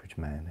than the average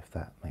man, if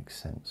that makes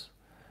sense.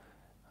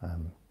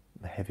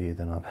 Heavier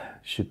than I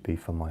should be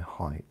for my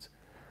height.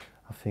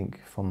 I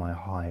think for my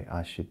height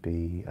I should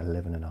be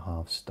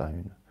 11.5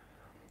 stone,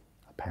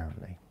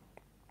 apparently.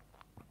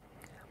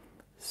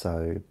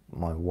 So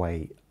my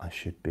weight, I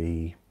should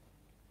be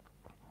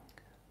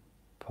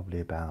probably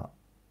about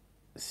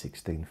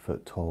 16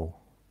 foot tall.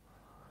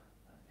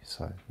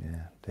 So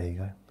yeah, there you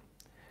go.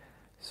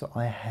 So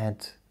I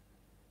had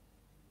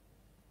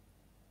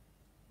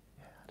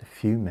a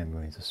few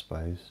memories, I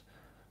suppose,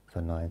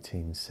 for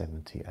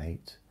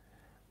 1978.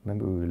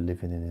 Remember, we were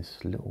living in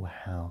this little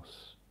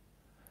house,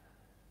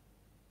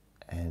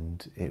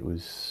 and it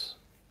was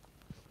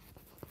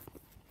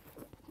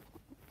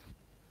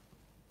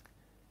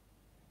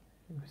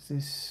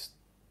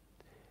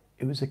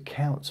a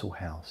council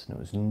house, and it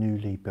was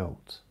newly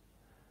built.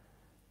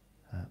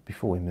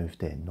 Before we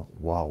moved in, not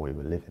while we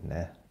were living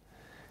there.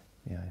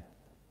 You know,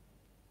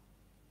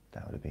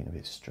 that would have been a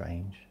bit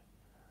strange.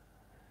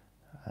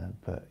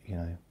 But, you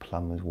know,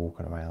 plumbers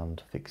walking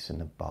around fixing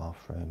the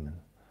bathroom, and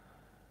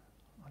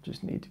I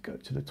just need to go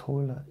to the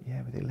toilet.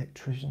 Yeah, but the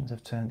electricians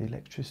have turned the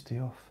electricity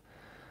off,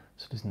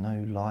 so there's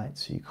no light,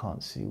 so you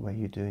can't see where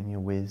you're doing your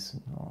whiz.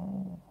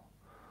 Oh.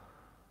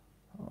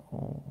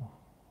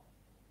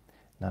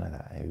 None of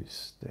that.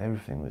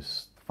 Everything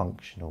was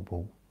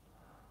functionable.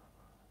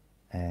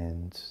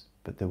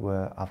 But there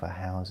were other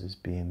houses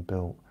being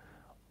built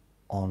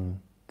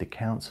on the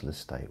council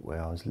estate where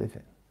I was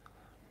living.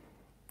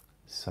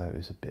 So it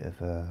was a bit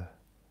of a,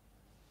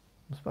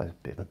 I suppose, a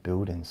bit of a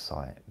building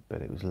site,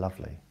 but it was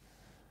lovely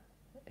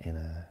in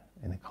a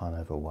kind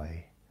of a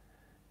way.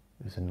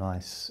 It was a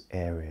nice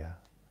area.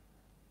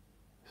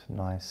 It's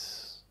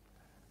nice.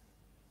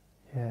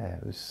 Yeah,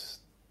 it was.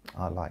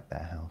 I liked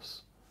that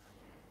house.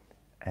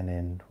 And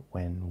then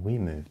when we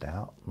moved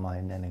out, my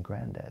nan and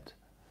granddad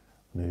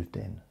moved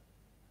in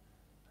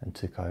and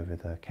took over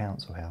the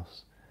council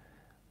house.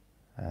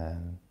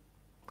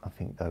 I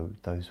think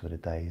those were the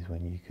days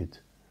when you could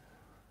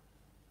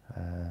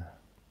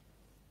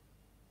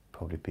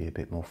probably be a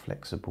bit more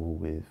flexible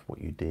with what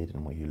you did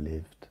and where you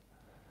lived.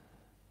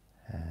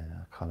 And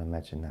I can't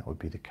imagine that would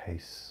be the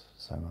case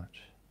so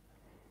much.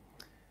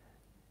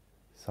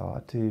 So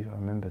I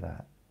remember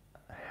that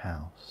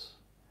house.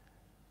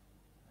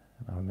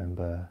 And I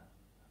remember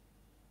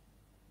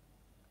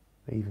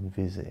even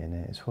visiting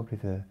it. It's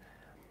probably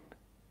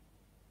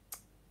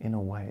in a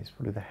way, it's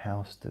probably the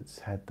house that's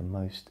had the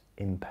most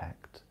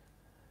impact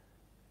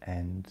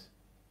and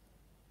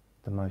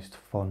the most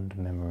fond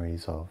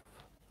memories of,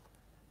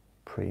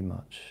 pretty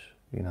much,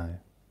 you know,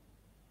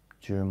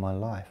 during my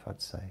life,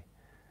 I'd say.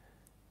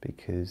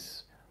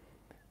 Because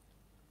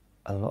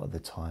a lot of the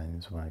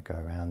times when I go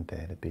around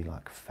there, there'd be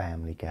like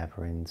family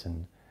gatherings,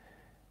 and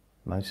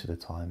most of the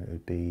time it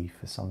would be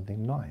for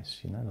something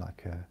nice, you know,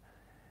 like a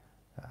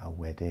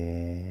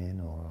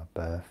wedding or a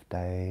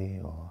birthday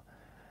or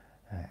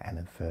an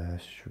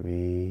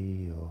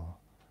anniversary, or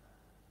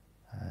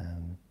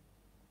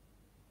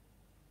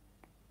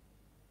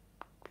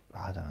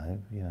I don't know,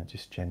 you know,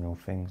 just general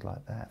things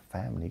like that,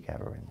 family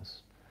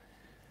gatherings.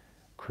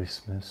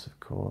 Christmas, of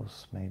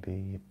course,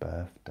 maybe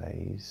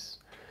birthdays,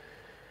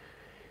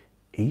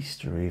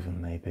 Easter even,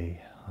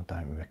 maybe. I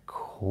don't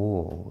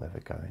recall ever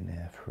going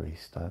there for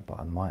Easter, but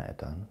I might have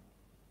done.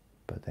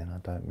 But then I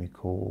don't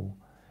recall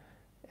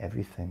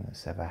everything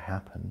that's ever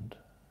happened.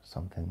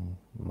 Something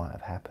might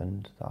have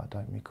happened that I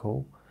don't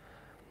recall.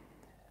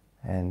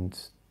 And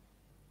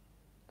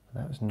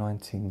that was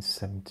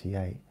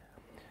 1978.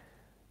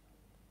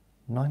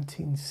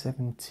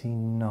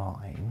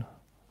 1979,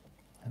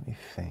 let me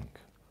think.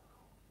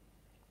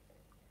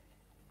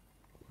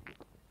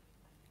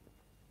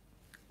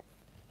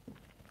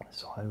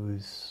 So I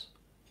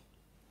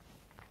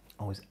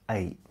was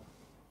 8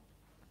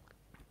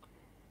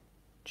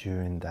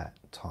 during that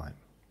time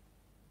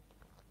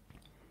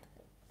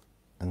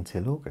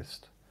until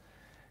August.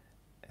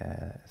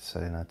 So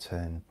then I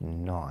turned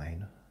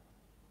 9.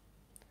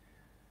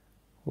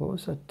 What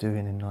was I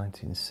doing in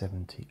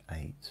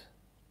 1978?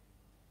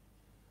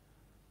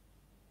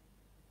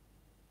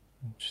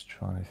 I'm just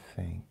trying to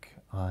think.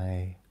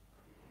 I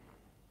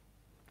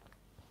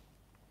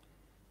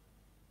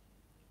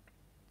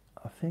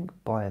think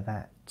by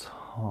that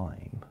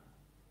time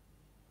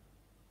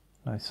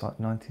No, it's like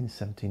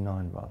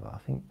 1979 rather. I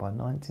think by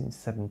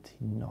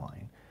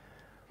 1979,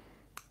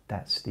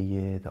 that's the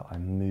year that I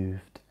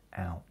moved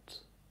out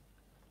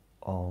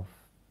of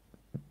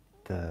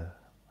the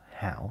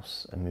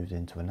house and moved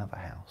into another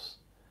house.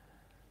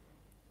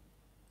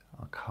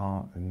 I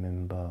can't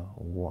remember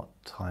what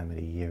time of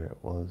the year it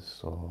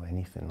was or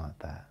anything like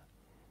that.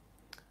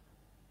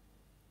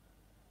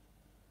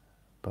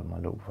 But my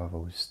little brother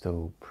was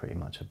still pretty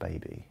much a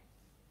baby.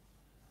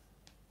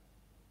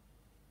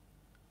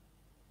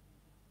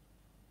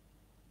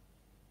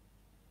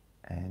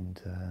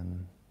 And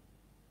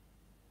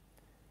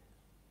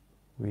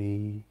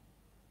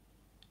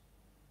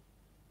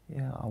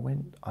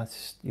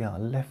I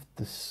left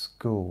the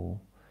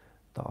school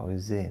that I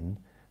was in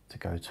to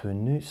go to a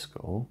new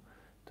school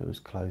that was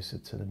closer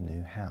to the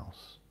new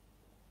house.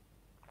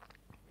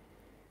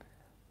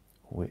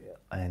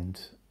 And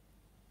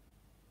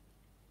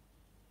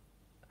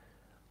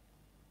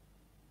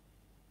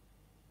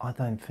I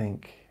don't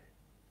think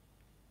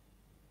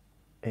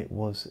it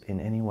was in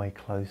any way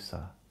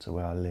closer to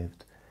where I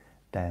lived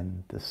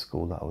than the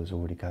school that I was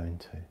already going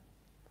to.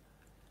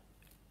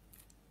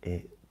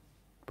 It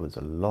was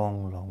a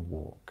long, long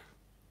walk,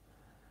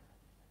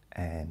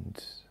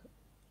 and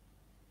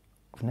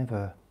I've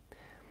never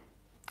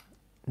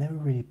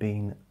really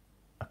been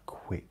a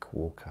quick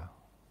walker.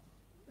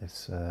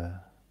 It's I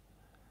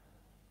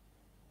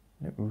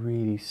didn't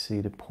really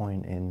see the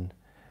point in.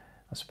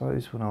 I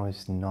suppose when I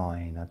was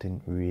 9, I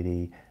didn't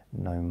really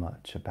know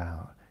much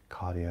about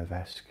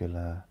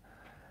cardiovascular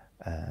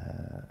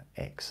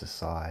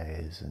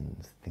exercise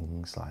and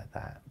things like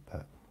that,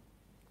 but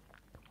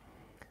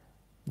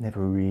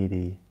never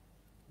really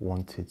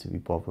wanted to be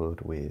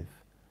bothered with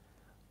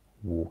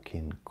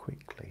walking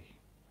quickly.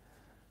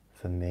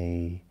 For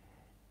me,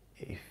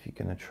 if you're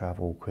going to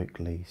travel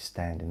quickly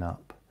standing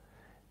up,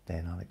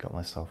 then I got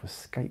myself a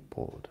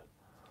skateboard,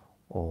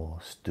 or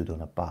stood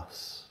on a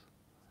bus,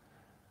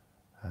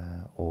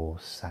 or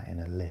sat in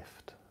a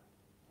lift,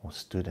 or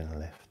stood in a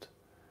lift.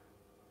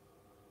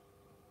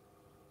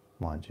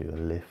 Mind you, a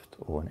lift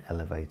or an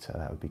elevator,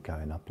 that would be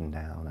going up and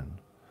down, and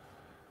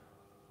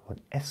or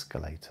an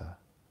escalator.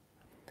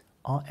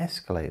 Are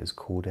escalators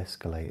called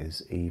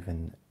escalators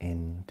even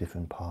in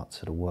different parts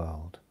of the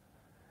world?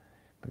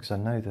 Because I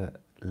know that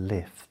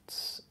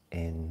lifts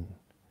in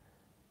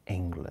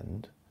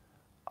England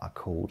are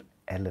called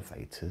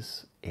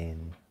elevators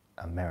in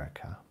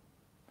America.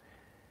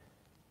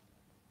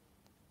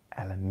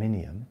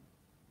 Aluminium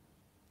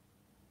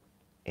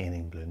in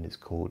England is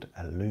called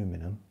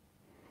aluminum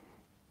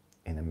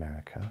in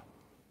America.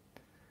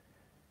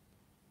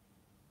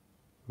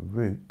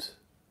 Route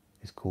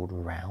is called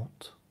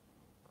route,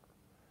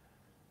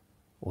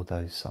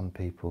 although some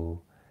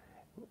people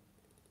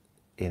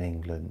in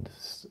England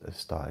have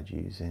started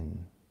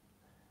using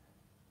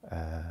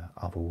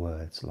other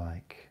words,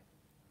 like,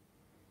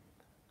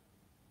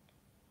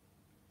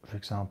 for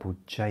example,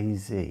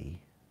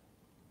 Jay-Z.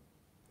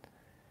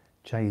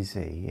 Jay-Z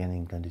in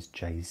England is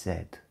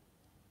JZ.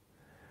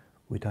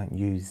 We don't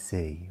use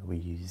Z, we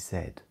use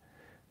Z.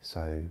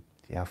 So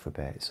the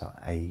alphabet is like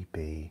A,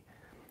 B,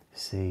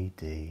 C,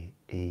 D,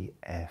 E,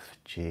 F,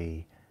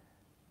 G,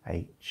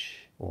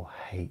 H, or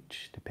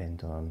H,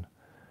 depending on,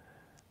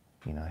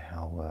 you know,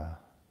 how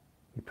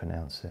you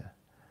pronounce it.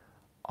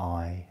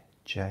 I,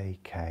 J,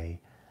 K,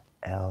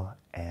 L,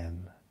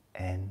 M,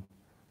 N,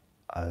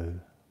 O,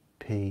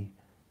 P,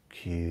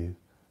 Q,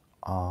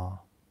 R,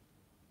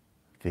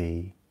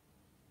 V,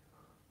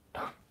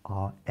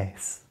 R,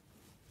 S,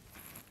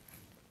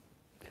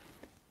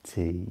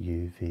 T,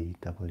 U, V,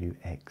 W,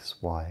 X,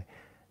 Y,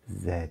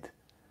 Z.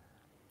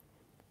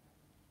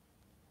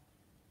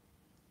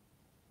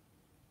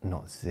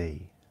 Not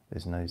Z.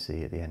 There's no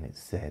Z at the end,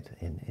 it's Z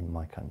in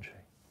my country.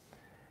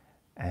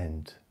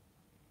 And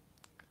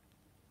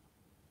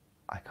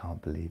I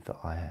can't believe that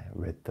I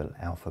read the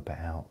alphabet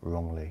out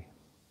wrongly.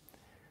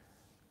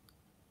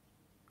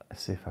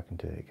 Let's see if I can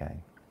do it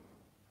again.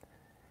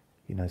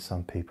 You know,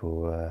 some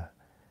people,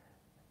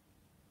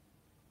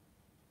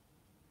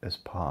 as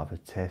part of a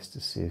test to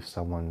see if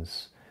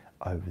someone's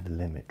over the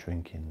limit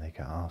drinking, they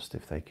get asked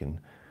if they can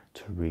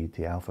to read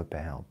the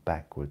alphabet out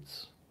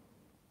backwards.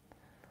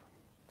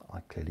 I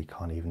clearly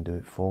can't even do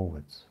it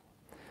forwards.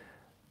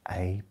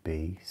 A,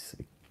 B,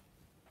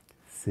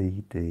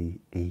 C, D,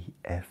 E,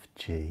 F,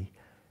 G,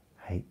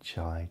 H,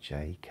 I,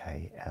 J,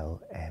 K,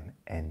 L, M,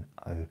 N,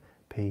 O,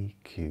 P,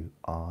 Q,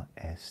 R,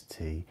 S,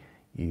 T,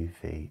 U,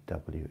 V,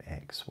 W,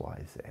 X,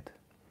 Y, Z.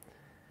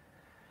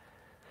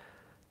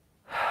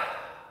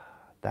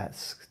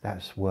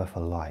 That's worth a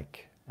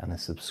like and a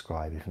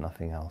subscribe, if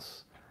nothing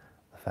else.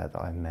 The fact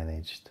that I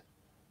managed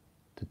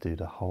to do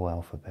the whole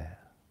alphabet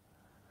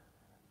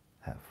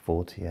at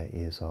 48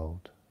 years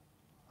old.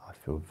 I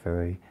feel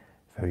very,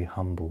 very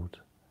humbled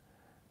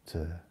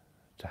to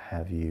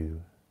have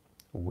you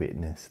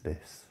witness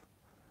this.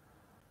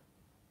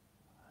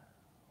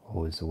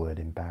 Or is the word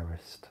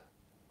embarrassed?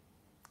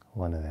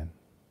 One of them.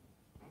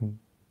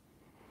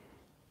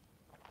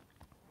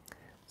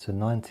 So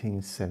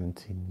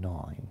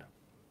 1979,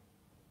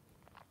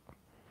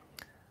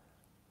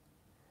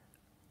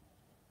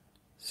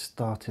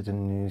 started a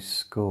new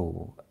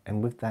school,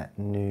 and with that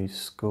new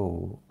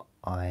school,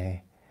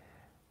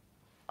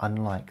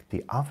 unlike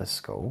the other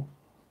school,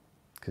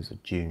 because a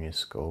junior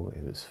school,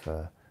 it was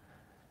for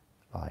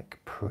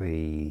like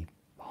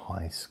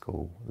pre-high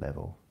school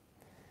level.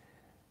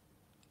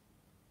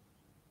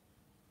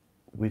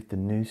 With the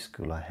new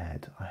school I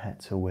had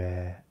to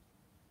wear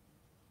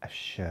a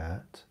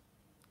shirt,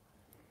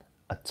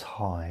 a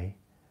tie,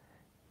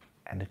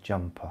 and a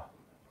jumper.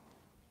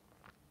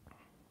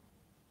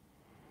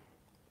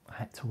 I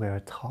had to wear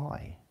a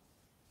tie,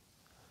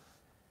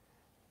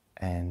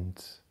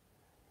 and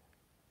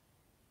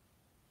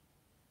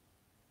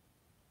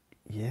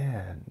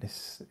yeah,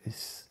 this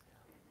is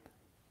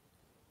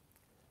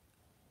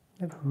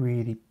never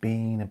really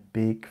been a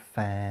big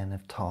fan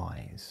of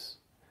ties.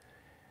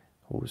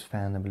 Always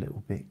found them a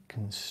little bit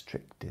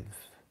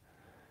constrictive.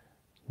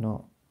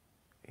 Not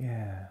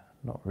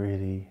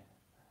really.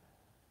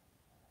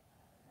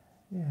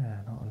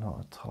 Yeah,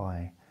 not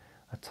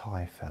a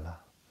tie fella.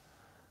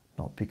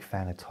 Not a big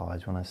fan of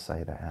ties. When I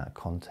say that out of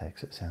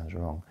context, it sounds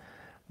wrong.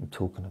 I'm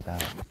talking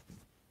about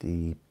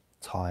the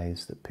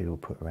ties that people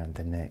put around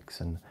their necks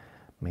and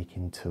make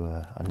into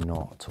a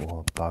knot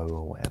or a bow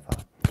or whatever.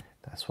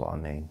 That's what I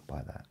mean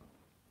by that.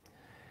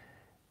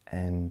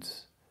 And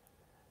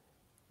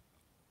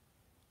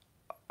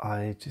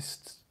I'm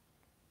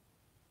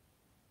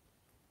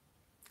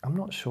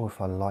not sure if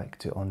I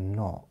liked it or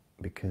not,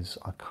 because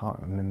I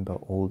can't remember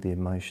all the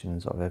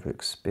emotions I've ever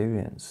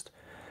experienced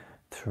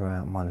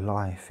throughout my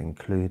life,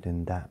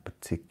 including that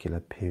particular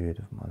period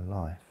of my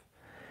life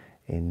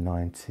in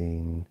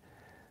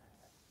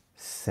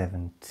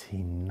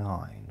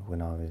 1979,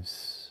 when I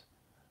was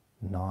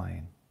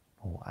 9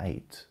 or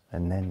 8,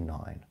 and then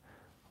 9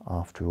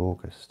 after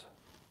August.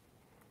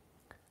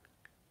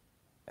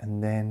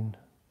 And then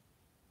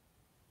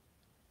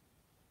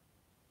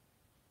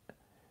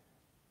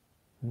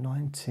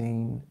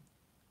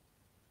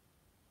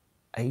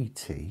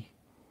 1980,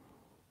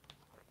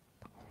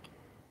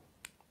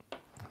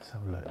 let's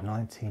have a look,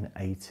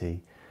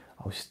 1980,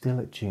 I was still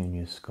at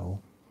junior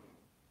school,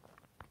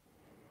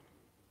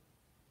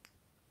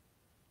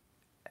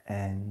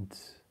 and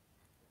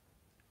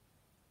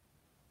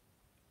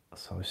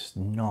so I was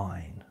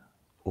 9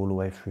 all the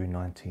way through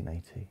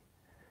 1980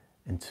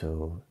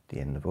 until the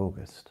end of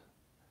August,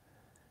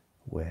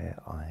 where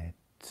I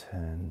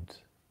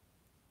turned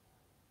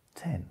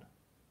 10.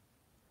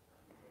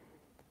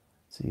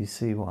 So you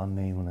see what I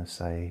mean when I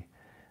say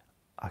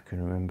I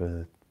can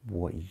remember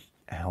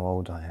how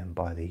old I am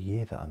by the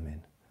year that I'm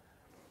in.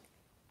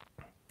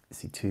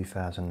 See,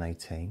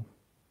 2018,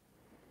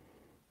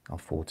 I'm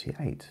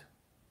 48.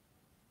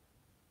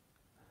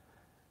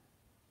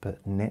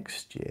 But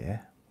next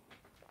year,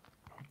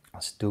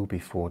 I'll still be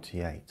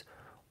 48,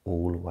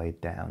 all the way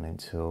down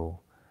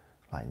until,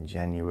 like, in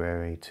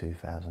January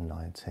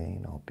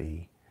 2019, I'll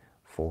be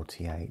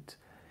 48.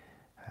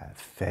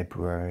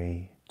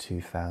 February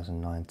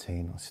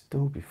 2019, I'll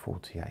still be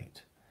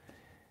 48.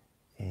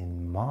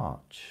 In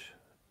March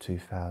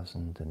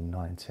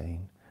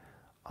 2019,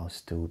 I'll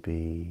still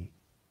be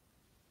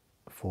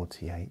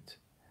 48.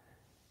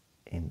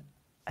 In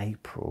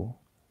April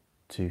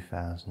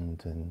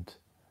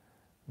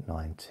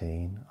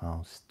 2019,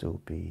 I'll still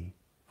be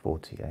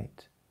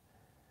 48.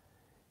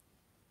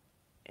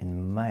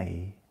 In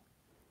May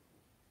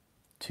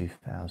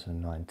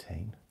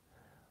 2019,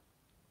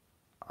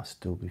 I'll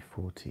still be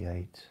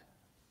 48.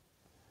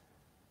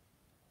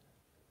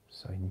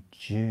 So in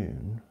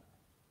June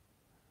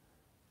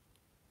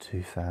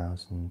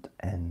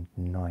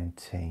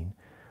 2019,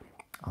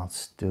 I'll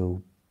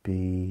still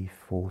be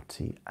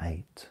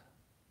 48.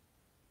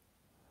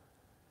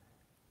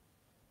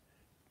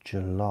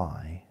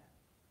 July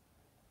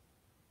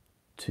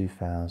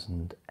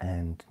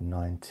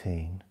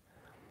 2019,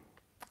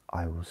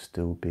 I will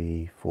still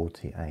be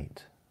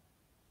 48.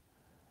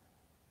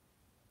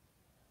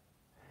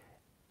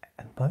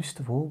 And most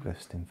of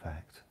August, in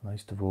fact,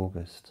 most of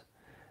August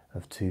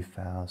of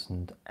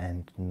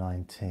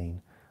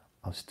 2019,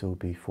 I'll still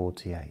be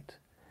 48.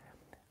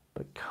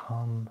 But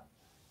come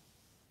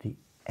the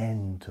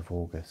end of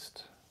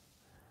August,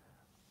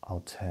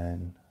 I'll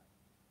turn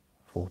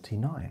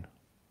 49.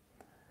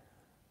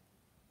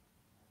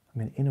 I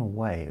mean, in a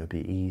way, it would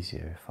be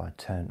easier if I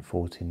turned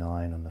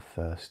 49 on the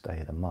first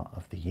day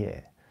of the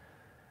year.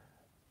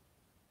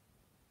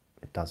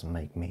 It doesn't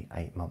make me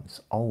 8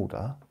 months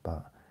older,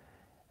 but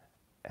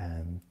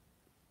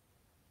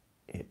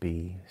it'd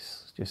be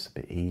just a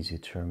bit easier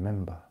to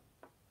remember.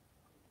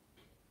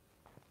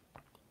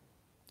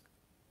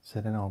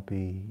 So then I'll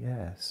be,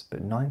 yes,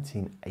 but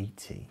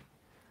 1980,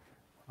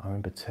 I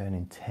remember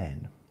turning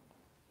 10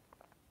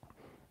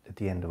 at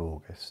the end of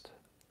August.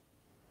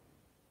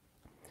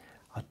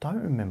 I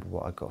don't remember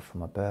what I got for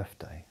my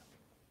birthday,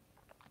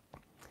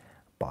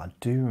 but I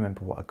do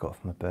remember what I got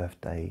for my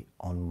birthday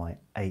on my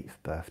 8th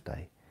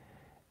birthday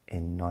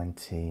in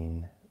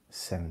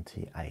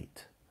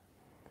 1978,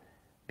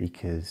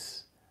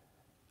 because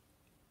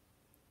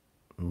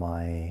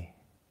my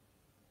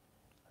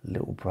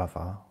little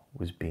brother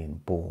was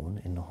being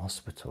born in the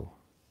hospital.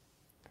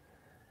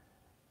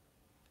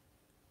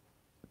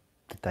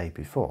 the day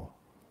before.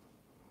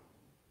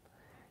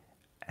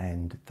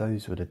 And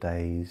those were the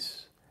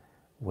days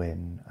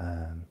when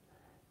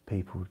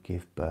people would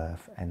give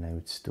birth and they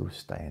would still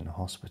stay in the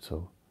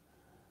hospital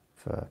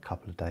for a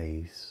couple of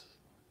days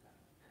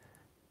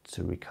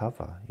to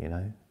recover, you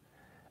know.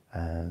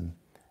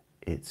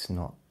 It's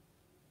not,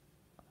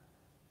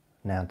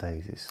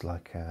 nowadays it's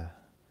like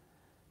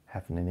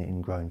having an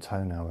ingrown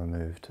toenail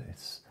removed.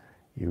 It's,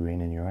 you're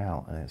in and you're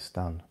out and it's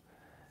done.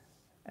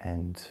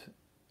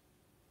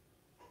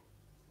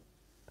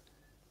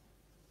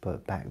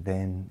 But back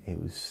then it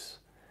was,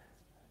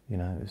 you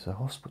know, it was a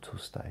hospital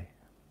stay.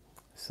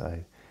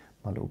 So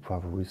my little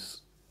brother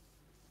was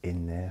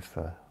in there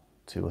for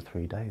 2 or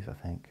 3 days, I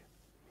think.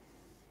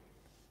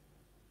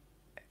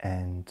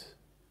 And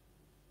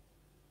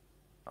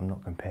I'm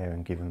not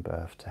comparing giving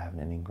birth to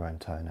having an ingrown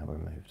toenail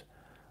removed.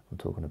 I'm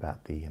talking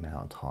about the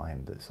amount of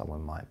time that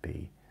someone might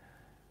be,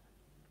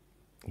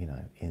 you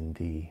know, in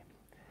the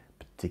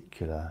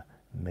particular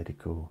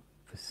medical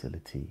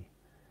facility,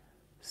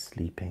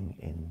 sleeping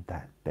in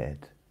that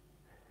bed.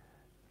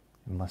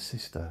 And my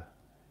sister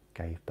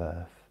gave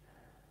birth,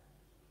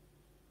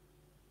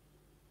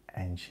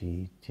 and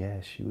she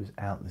was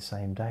out the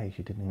same day.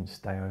 She didn't even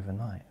stay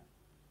overnight.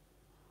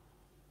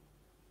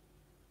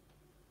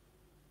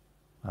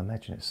 I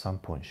imagine at some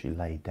point she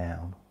lay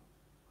down.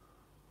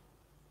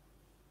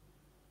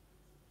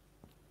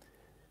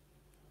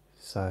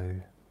 So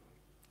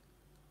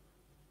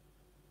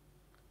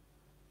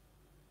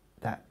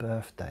that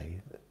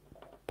birthday,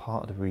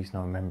 part of the reason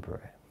I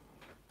remember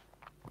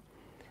it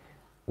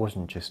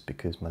wasn't just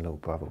because my little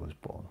brother was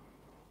born.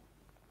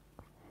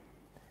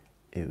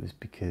 It was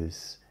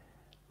because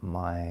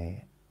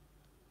my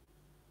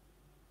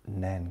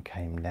nan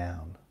came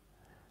down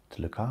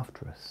to look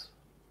after us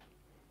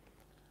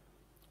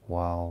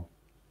while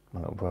my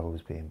little brother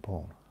was being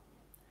born.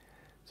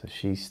 So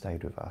she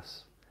stayed with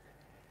us.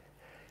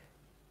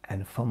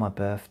 And for my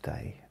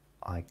birthday,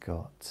 I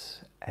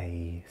got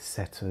a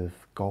set of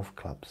golf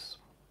clubs,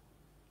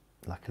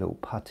 like a little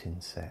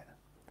putting set,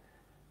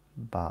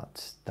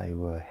 but they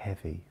were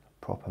heavy,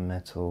 proper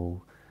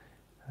metal,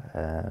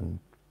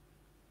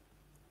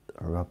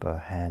 rubber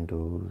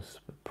handles,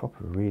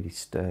 proper really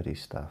sturdy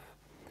stuff.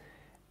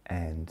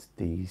 And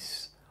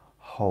these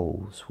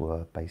holes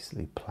were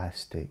basically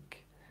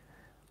plastic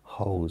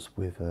holes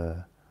with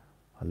a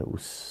little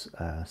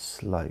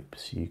slope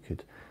so you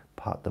could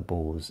put the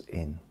balls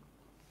in.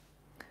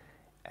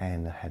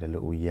 And I had a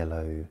little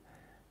yellow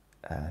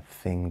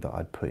thing that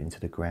I'd put into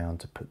the ground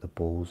to put the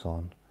balls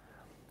on.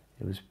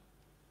 It was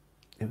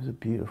a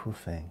beautiful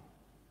thing.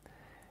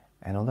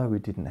 And although we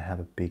didn't have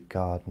a big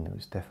garden, it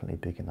was definitely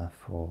big enough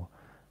for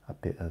a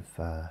bit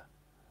of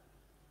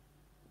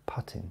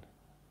putting.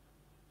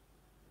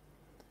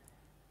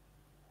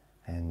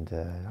 And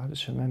I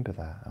just remember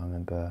that. I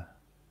remember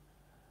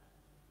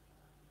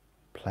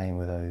playing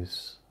with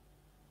those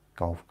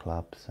golf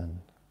clubs, and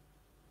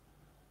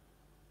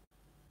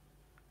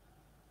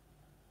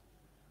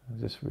it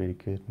was just really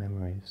good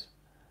memories.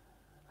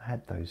 I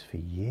had those for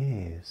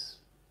years.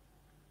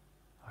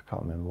 I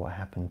can't remember what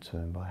happened to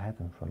them, but I had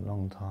them for a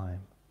long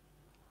time.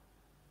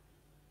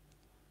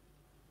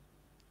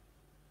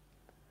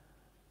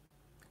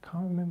 I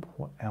can't remember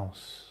what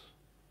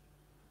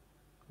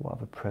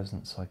other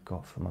presents I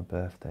got for my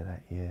birthday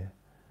that year,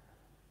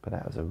 but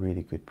that was a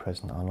really good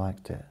present. I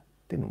liked it.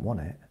 Didn't want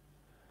it.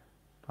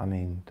 I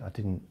mean, I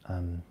didn't,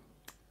 I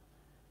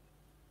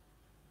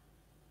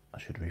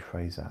should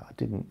rephrase that.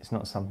 It's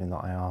not something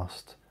that I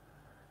asked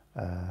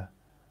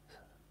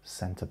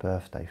Santa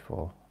birthday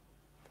for.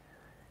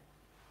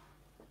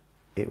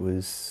 It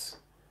was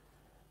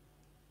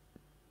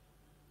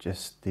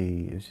just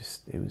it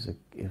was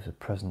a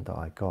present that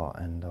I got,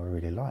 and I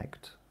really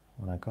liked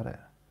when I got it.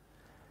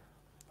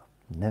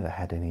 I've never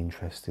had any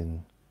interest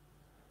in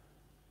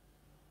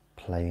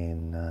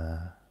playing,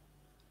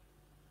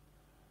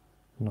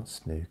 not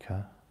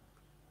snooker,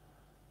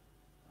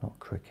 not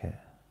cricket,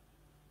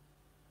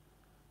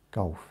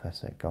 golf.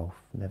 That's it, golf.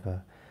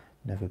 Never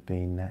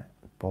been that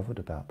bothered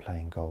about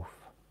playing golf.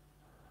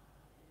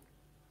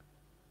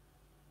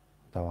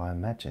 Though I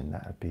imagine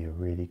that would be a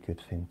really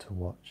good thing to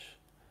watch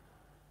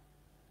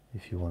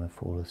if you want to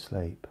fall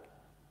asleep,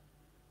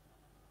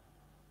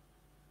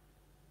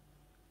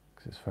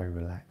 because it's very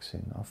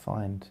relaxing. I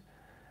find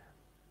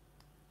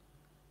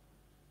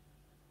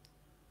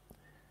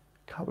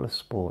a couple of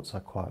sports I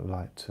quite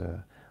like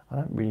to, I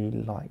don't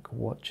really like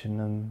watching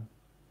them,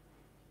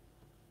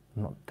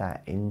 I'm not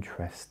that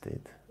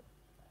interested,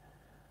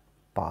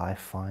 but I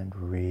find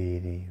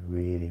really,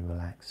 really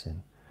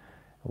relaxing.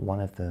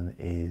 One of them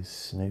is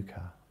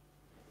snooker,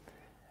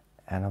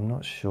 and I'm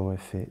not sure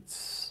if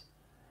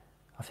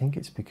I think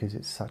it's because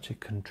it's such a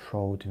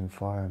controlled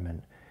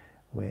environment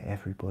where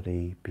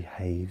everybody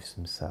behaves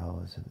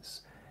themselves, and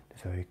it's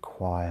very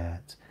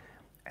quiet,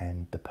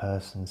 and the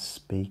person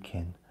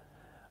speaking,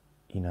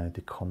 you know,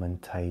 the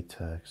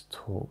commentator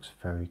talks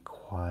very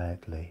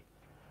quietly,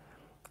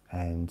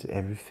 and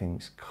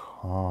everything's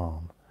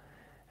calm,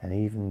 and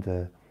even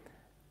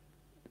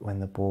when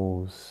the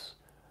balls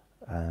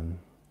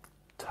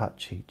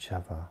touch each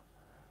other.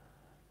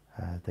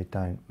 They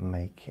don't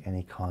make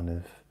any kind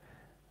of,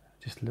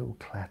 just little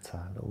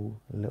clatter,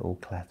 little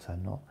clatter,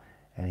 not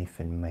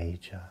anything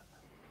major.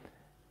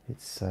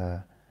 It's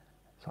like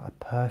a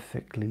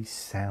perfectly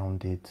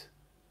sounded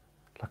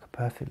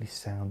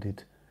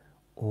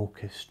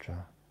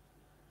orchestra.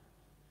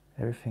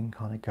 Everything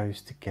kind of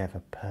goes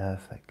together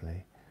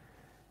perfectly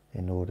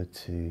in order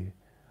to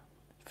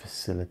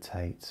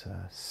facilitate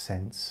a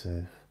sense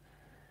of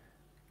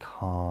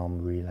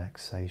calm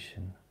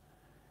relaxation.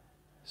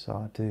 So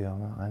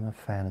I'm a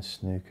fan of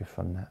snooker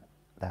from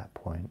that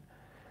point.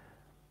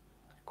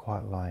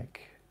 Quite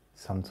like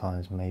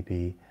sometimes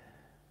maybe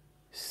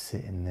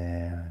sitting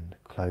there and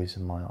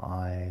closing my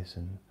eyes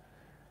and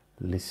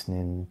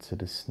listening to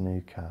the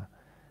snooker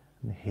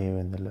and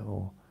hearing the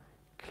little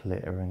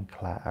clitter and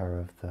clatter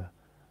of the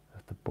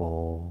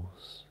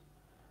balls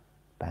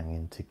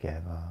banging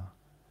together,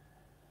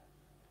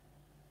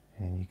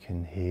 and you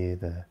can hear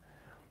the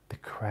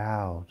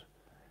crowd,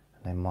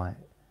 and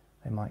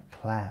they might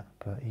clap,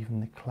 but even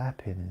the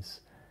clapping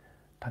is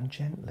done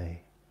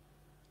gently,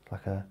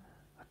 like a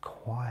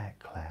quiet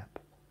clap.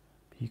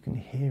 But you can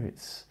hear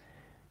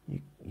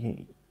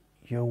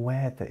you're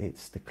aware that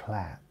it's the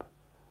clap,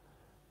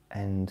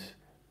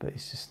 but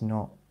it's just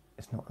not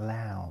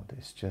loud.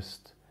 It's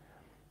just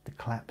the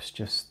clap's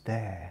just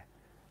there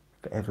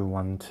for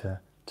everyone to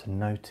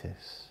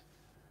notice.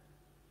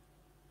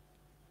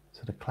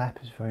 So the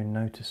clap is very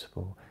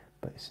noticeable,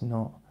 but it's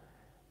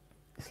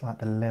like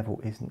the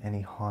level isn't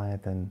any higher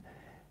than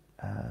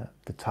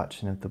the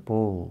touching of the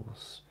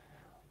balls,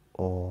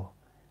 or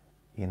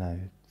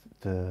when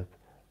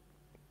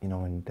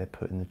they're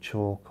putting the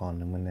chalk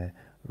on, and when they're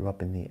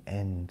rubbing the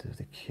end of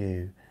the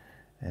cue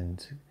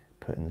and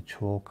putting the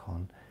chalk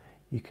on,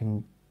 you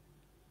can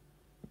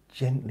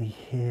gently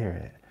hear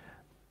it,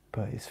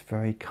 but it's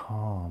very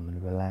calm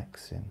and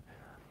relaxing.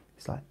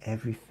 It's like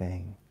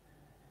everything.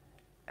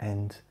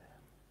 And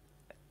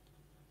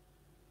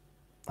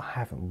I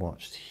haven't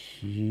watched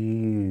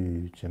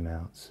huge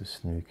amounts of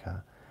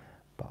snooker,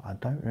 but I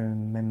don't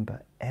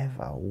remember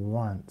ever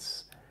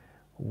once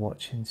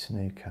watching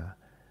snooker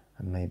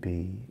and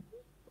maybe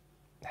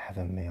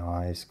having my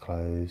eyes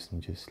closed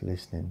and just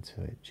listening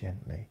to it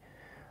gently.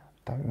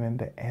 I don't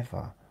remember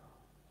ever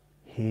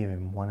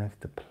hearing one of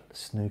the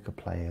snooker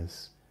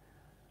players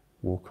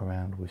walk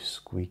around with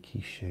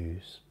squeaky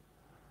shoes.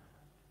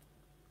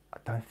 I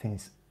don't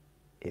think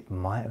it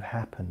might have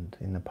happened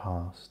in the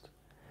past.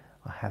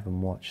 I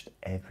haven't watched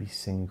every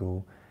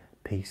single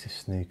piece of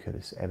snooker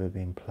that's ever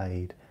been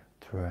played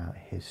throughout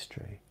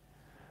history,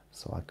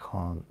 so I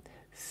can't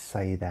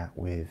say that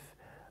with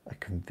a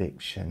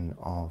conviction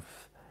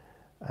of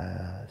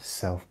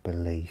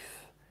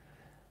self-belief.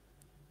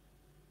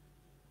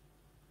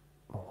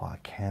 What I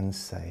can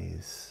say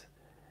is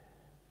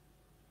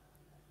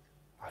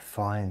I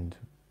find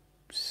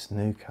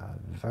snooker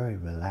very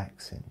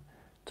relaxing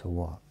to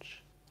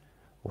watch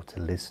or to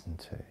listen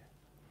to.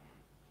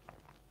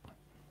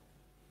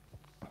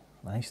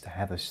 I used to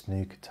have a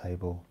snooker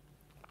table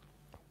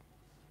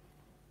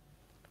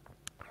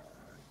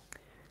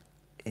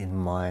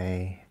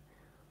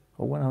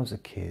when I was a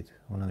kid,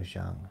 when I was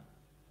young.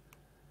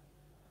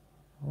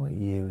 What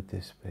year would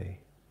this be?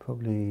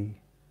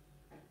 Probably,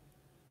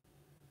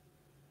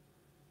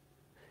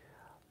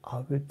 I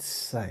would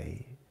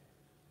say,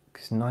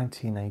 because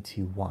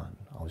 1981,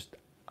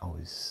 I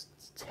was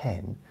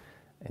 10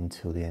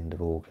 until the end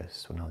of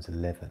August, when I was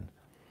 11.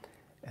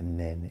 And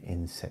then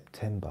in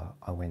September,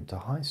 I went to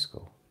high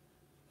school.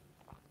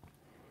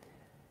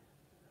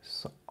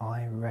 So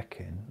I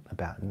reckon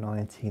about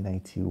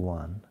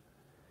 1981,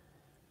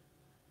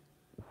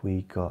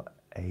 we got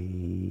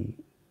a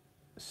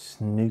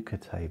snooker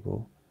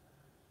table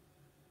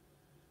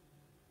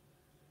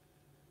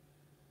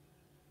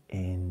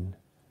in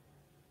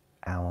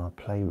our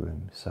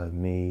playroom. So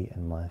me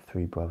and my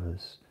three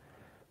brothers,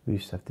 we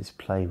used to have this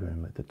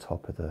playroom at the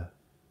top of the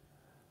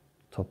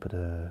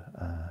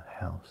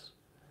house,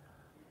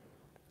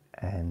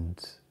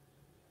 and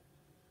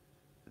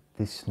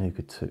this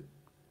snooker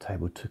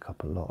table took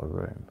up a lot of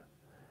room.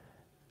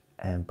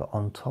 But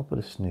on top of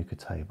the snooker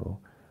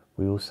table,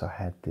 we also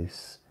had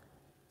this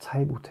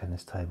table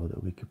tennis table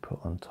that we could put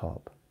on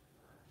top,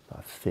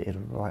 that fitted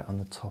right on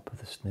the top of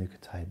the snooker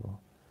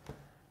table.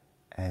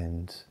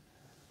 And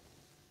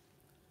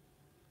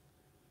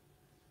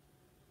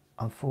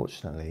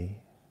unfortunately,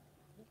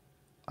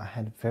 I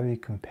had very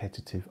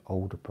competitive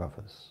older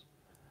brothers.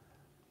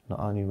 Not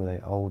only were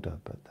they older,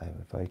 but they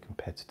were very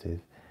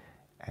competitive,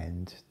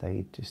 and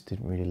they just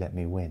didn't really let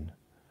me win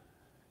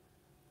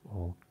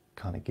or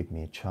kind of give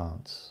me a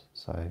chance.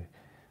 So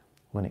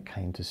when it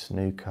came to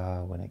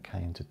snooker, when it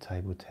came to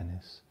table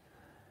tennis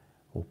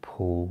or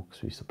pool,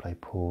 because we used to play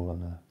pool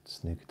on the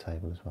snooker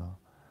table as well,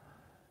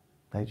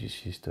 they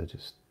just used to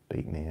just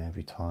beat me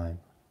every time,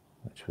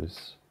 which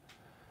was,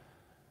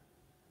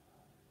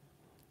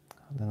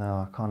 I don't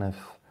know,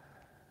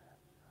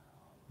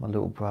 my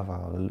little brother,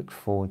 I looked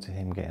forward to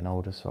him getting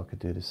older so I could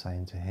do the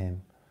same to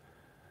him.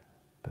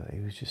 But he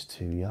was just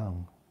too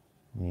young.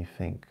 And you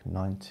think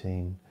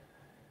 1981,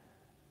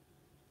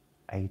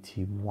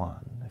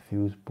 81. If he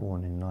was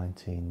born in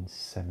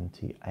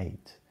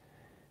 1978,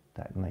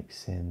 that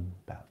makes him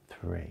about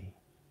 3.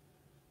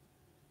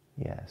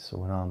 Yeah, so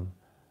when I'm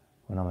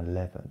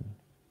 11,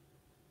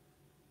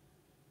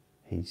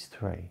 he's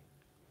 3,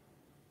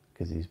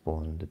 because he's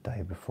born the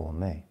day before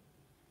me.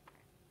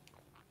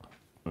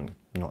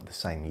 Not the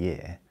same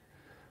year,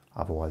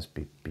 otherwise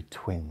be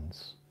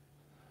twins.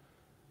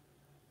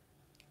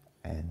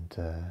 And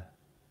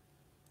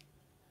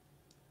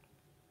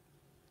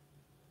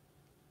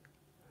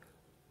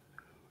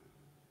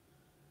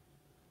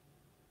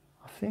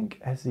I think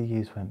as the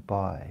years went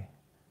by,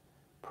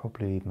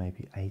 probably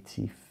maybe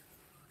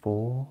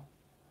 84,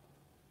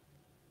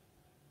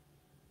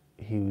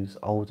 he was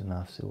old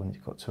enough so when he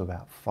got to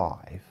about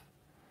 5,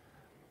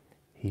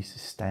 he used to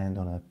stand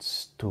on a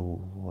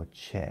stool or a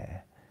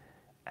chair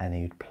and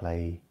he would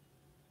play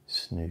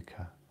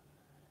snooker.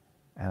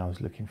 And I was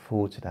looking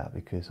forward to that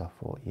because I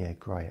thought, yeah,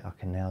 great, I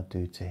can now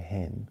do to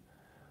him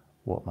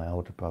what my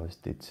older brothers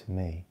did to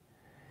me.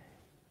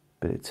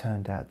 But it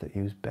turned out that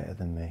he was better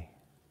than me.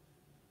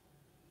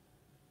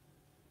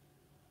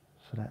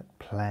 So that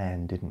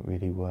plan didn't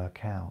really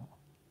work out.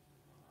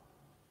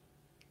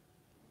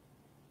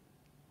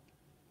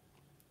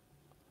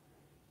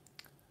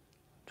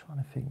 I'm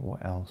trying to think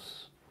what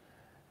else.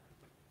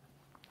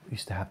 We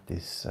used to have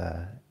this,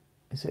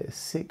 is it a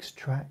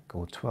 6-track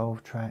or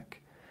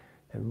 12-track?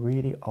 They're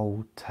really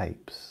old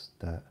tapes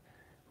that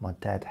my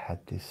dad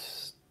had,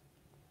 this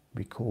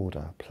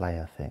recorder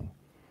player thing.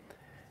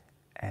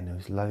 And there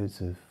was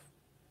loads of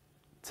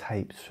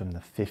tapes from the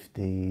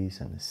 50s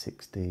and the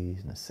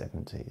 60s and the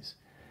 70s.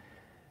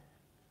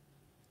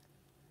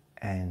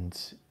 And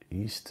we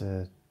used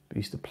to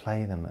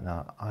play them, and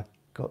I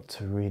got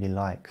to really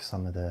like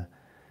some of the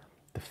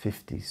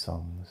 50s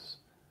songs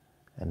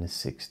and the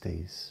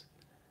 60s.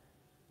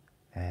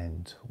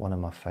 And one of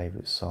my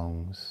favourite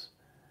songs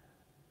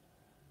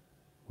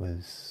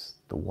was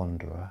The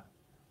Wanderer.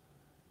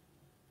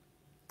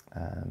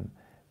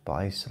 But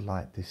I used to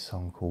like this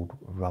song called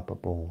Rubber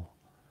Ball,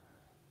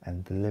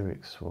 and the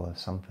lyrics were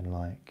something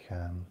like,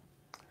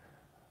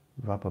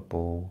 rubber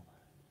ball,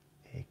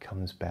 it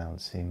comes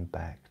bouncing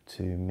back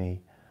to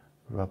me,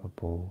 rubber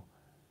ball,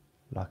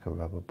 like a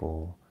rubber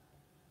ball,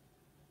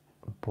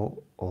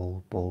 ball,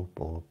 ball, ball,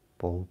 ball,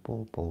 ball,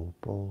 ball, ball,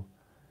 ball,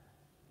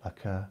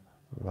 like a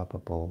rubber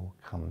ball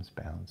comes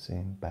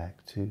bouncing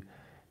back to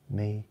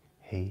me,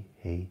 he,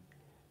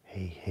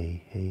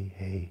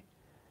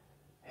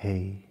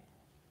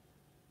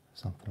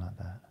 something like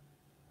that.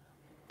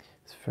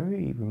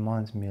 It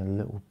reminds me a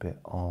little bit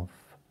of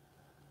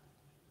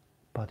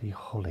Buddy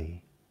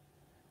Holly.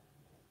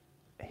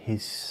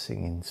 His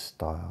singing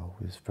style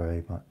was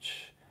very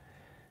much,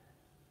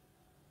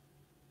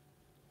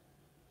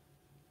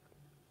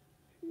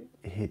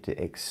 he'd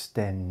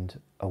extend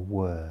a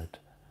word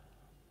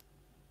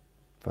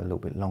for a little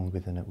bit longer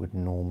than it would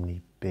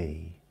normally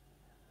be.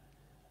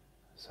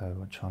 So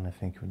I'm trying to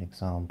think of an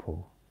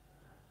example.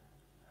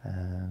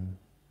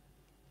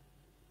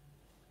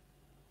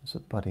 What's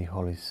it Buddy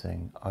Holly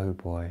sing? Oh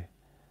boy.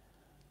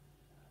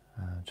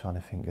 I'm trying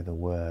to think of the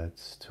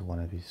words to one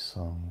of his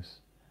songs.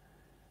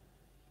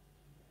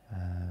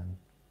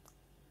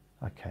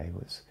 Okay,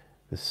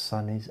 the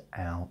sun is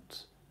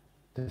out,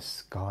 the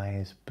sky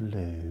is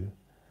blue,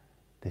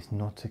 there's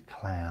not a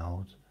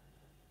cloud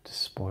to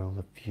spoil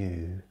the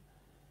view,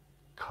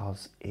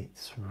 'cause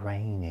it's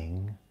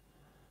raining,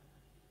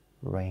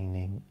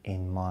 raining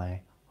in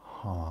my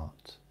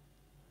heart.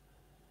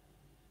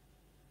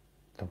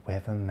 The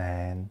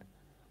weatherman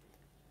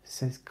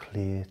says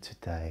clear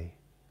today,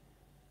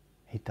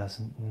 he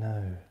doesn't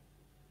know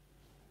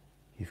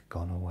you've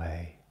gone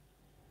away.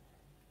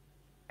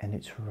 And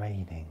it's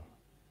raining,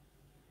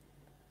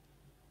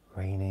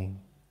 raining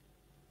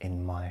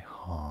in my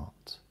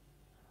heart.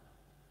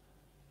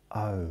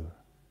 Oh,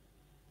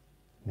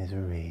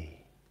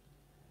 misery,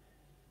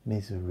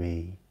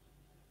 misery,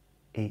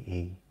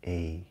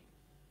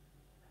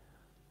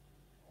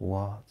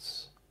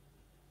 what's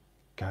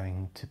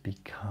going to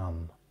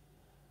become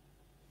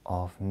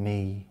of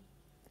me,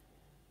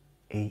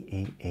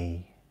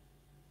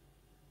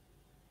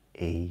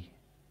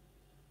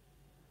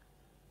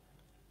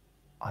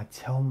 I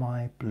tell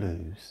my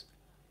blues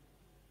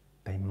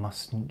they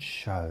mustn't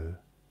show,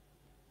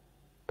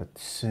 but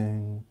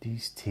soon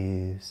these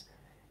tears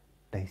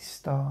they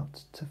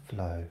start to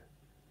flow,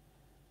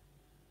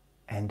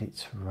 and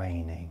it's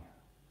raining,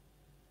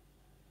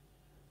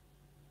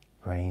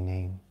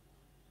 raining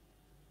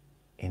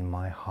in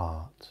my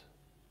heart.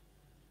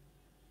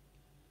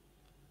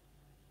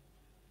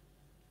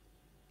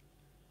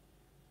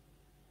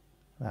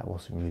 That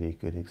wasn't really a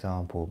good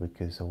example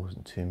because there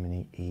wasn't too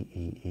many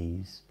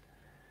e's.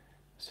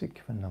 Let's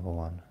think of another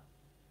one.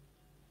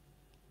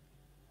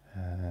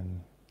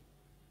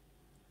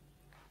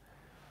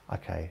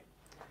 Okay,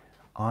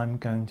 I'm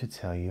going to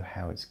tell you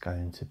how it's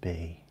going to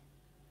be.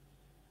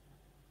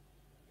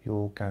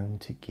 You're going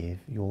to give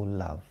your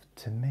love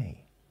to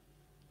me.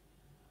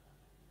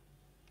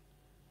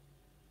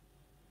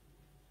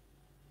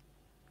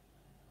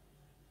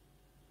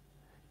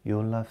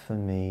 Your love for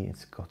me,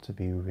 it's got to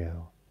be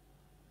real.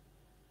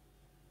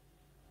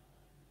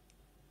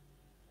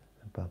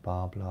 Blah,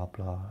 blah, blah,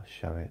 blah,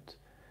 show it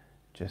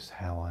just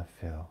how I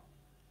feel.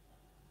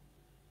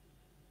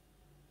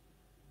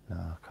 No,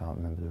 I can't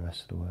remember the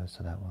rest of the words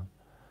to that one.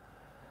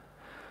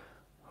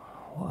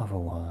 What other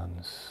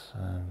ones?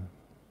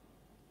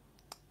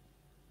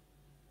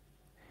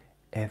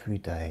 Every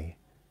day,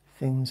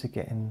 things are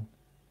getting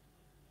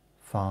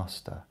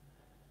faster.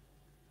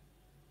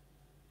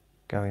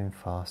 Going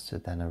faster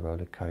than a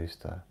roller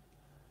coaster.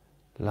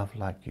 Love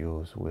like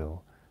yours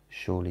will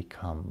surely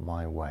come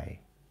my way.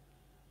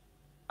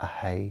 A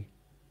hey,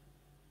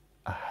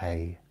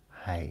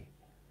 hey.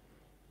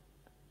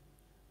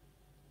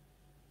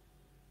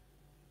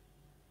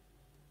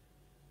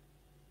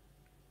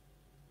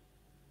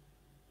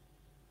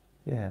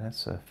 Yeah,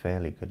 that's a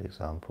fairly good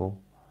example.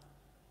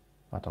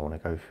 I don't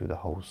want to go through the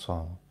whole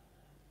song.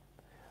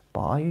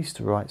 But I used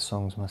to write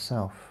songs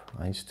myself.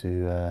 I used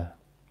to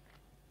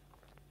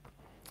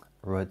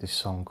write this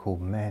song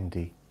called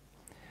Mandy.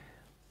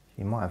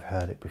 You might have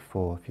heard it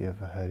before if you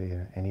ever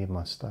heard any of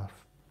my stuff.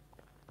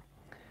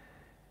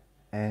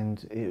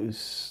 And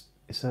it's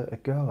a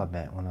girl I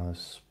met when I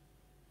was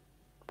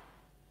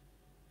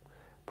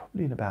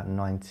probably in about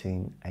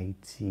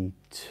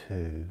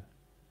 1982,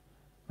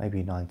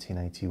 maybe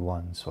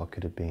 1981. So I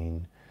could have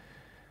been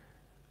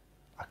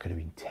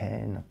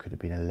 10, I could have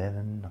been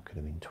 11, I could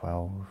have been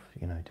 12,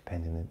 you know,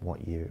 depending on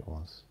what year it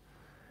was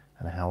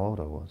and how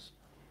old I was.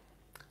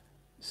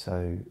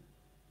 So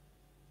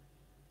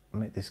I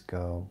met this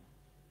girl,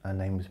 her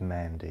name was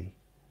Mandy,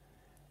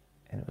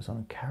 and it was on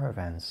a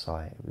caravan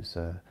site. It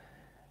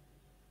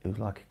was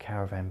like a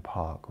caravan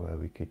park where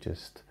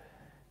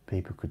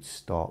people could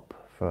stop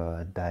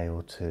for a day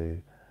or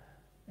two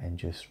and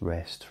just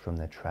rest from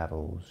their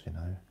travels, you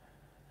know.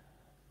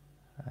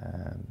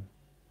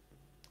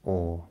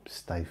 Or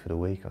stay for the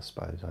week, I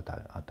suppose. I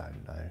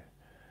don't know.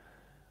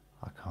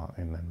 I can't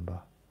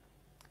remember.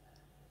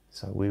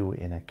 So we were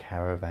in a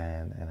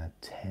caravan and a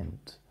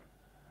tent,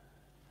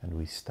 and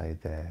we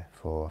stayed there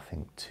for, I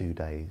think, 2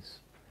 days.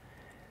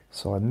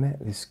 So I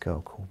met this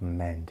girl called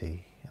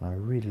Mandy, and I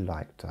really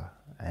liked her,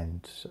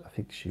 and I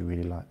think she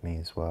really liked me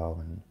as well.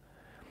 And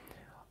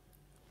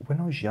when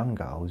I was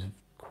younger, I was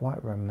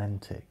quite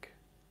romantic.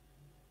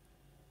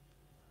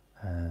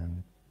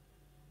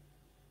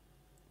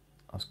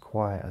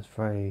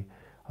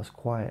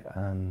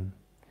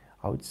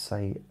 I would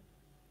say,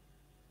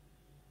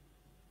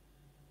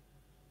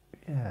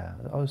 yeah,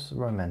 I was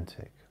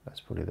romantic. That's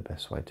probably the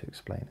best way to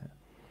explain it.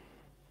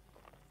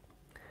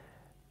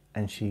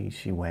 And she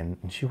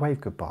went and she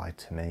waved goodbye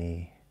to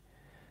me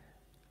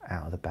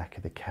out of the back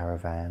of the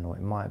caravan, or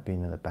it might have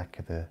been in the back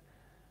of the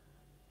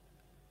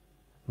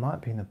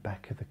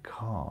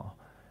car.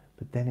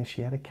 But then if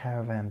she had a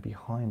caravan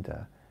behind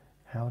her,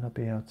 how would I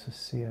be able to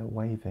see her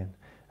waving?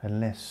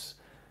 Unless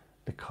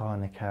the car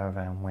and the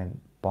caravan went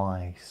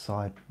by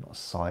not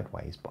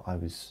sideways, but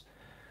these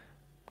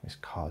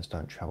cars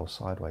don't travel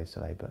sideways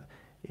today, but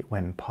it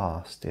went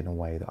past in a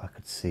way that I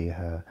could see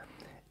her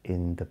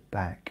in the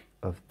back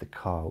of the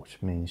car,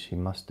 which means she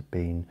must have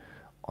been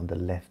on the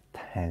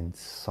left-hand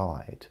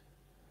side,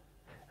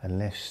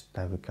 unless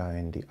they were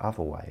going the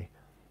other way,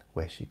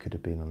 where she could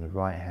have been on the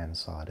right-hand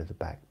side of the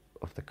back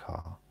of the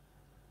car.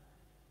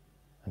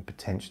 And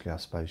potentially, I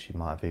suppose she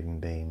might have even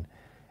been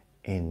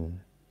in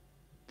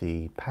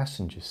the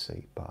passenger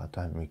seat, but I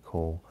don't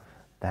recall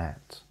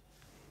that.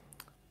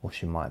 Or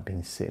she might have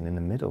been sitting in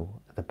the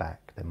middle at the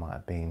back. There might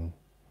have been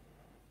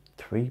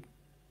 3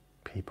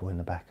 people in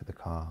the back of the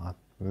car. I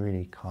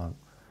really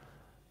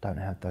don't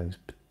have those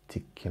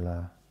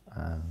particular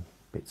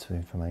bits of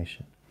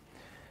information.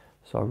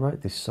 So I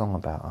wrote this song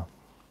about her.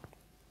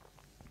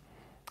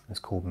 It's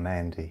called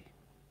Mandy.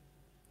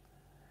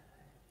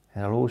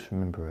 And I'll always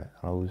remember it.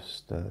 I'll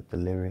always, the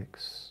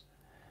lyrics.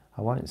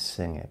 I won't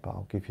sing it, but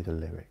I'll give you the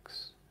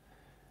lyrics.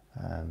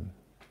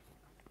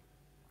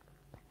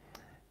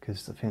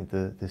 Because I think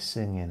the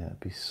singing, it'd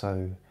be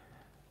so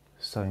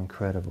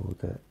incredible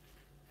that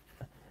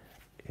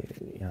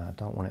I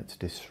don't want it to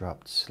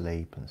disrupt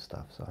sleep and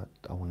stuff. So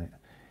I want it,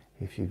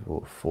 if you've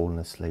fallen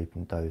asleep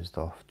and dozed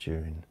off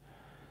during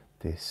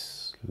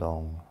this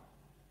long,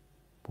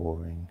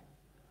 boring,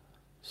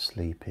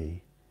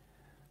 sleepy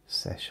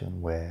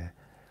session where,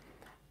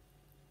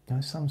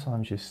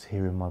 sometimes just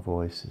hearing my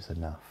voice is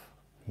enough.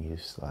 You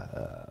just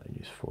you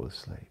just fall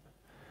asleep.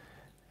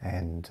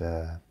 And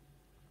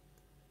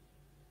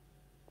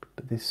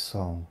but this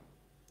song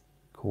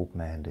called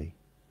Mandy,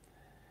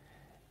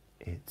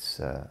 it's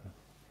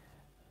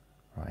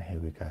right, here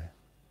we go.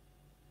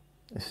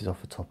 This is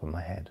off the top of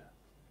my head.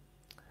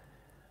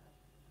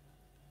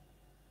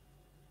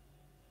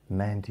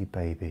 Mandy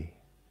baby,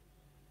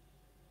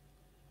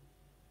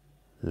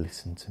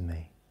 listen to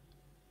me.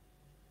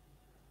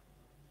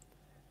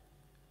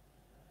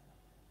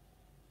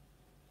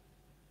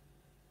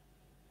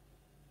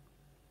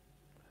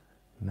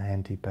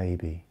 Mandy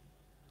baby,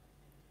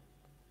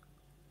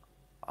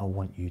 I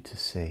want you to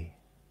see.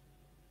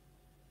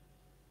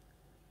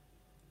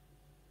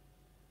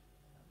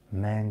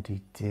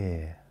 Mandy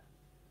dear,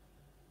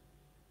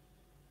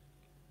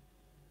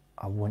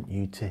 I want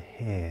you to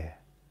hear.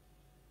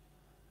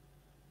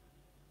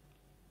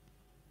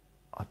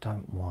 I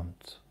don't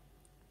want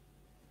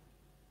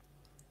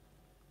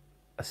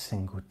a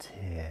single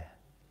tear.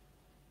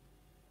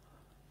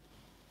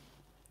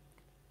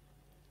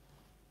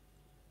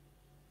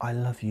 I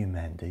love you,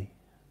 Mandy.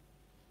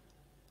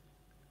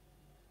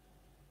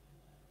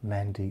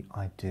 Mandy,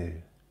 I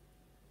do.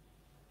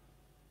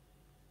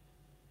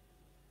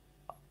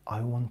 I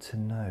want to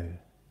know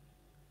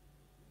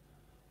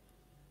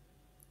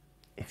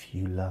if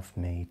you love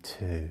me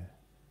too.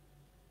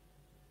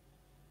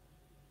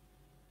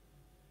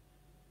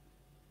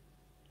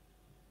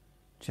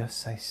 Just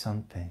say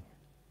something.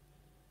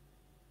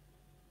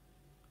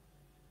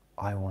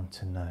 I want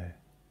to know.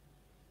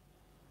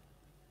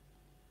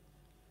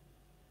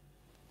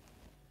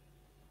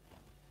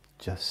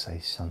 Just say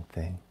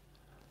something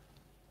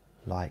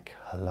like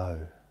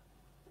hello.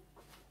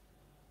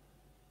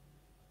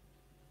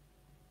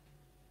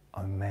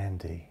 Oh,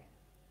 Mandy,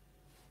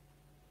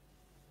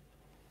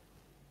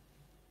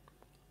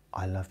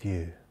 I love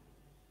you.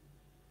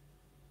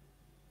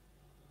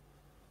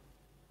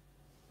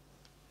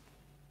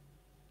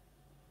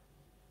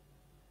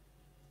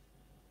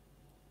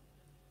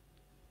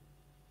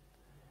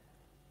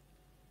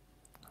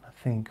 And I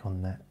think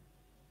on that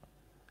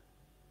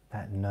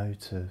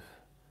note of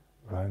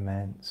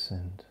romance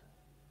and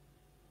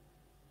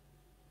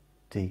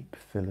deep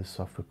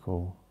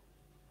philosophical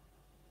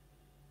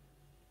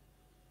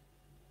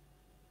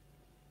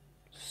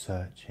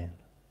searching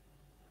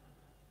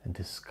and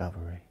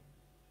discovery,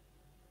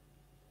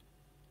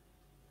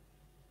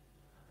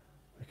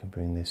 we can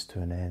bring this to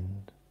an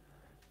end,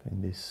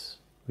 bring this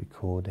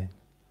recording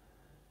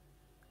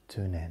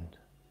to an end,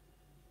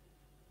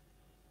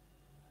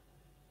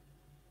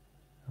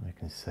 and we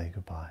can say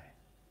goodbye.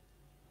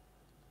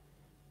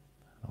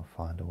 I'll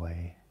find a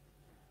way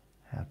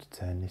how to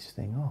turn this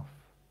thing off.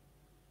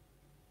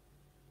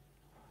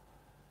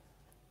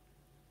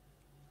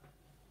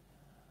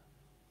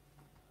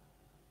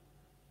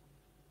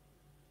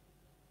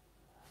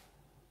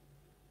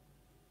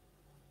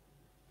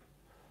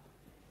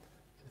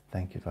 So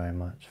thank you very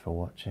much for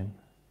watching.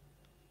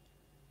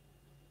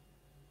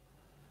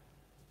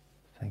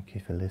 Thank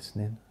you for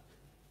listening.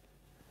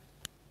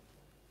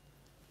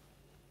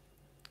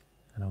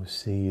 And I will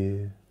see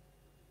you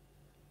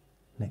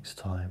next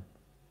time.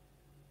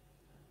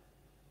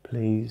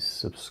 Please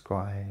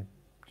subscribe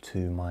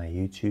to my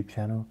YouTube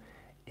channel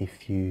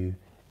if you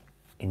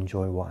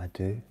enjoy what I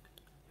do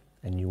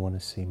and you want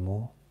to see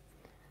more.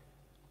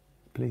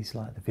 Please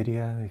like the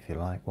video if you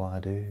like what I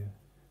do.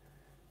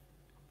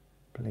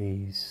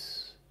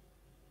 Please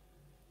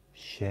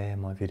share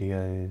my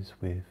videos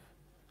with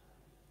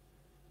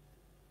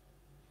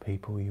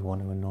people you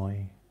want to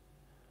annoy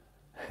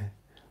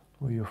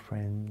or your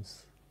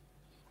friends.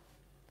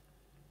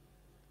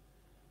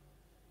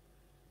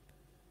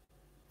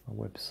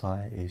 My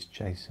website is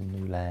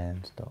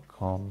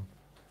jasonnewland.com,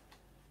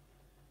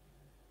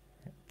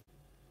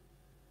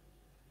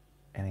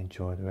 and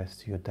enjoy the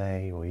rest of your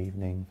day or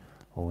evening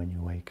or when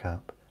you wake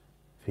up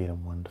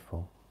feeling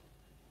wonderful.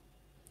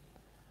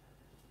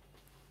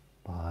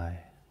 Bye.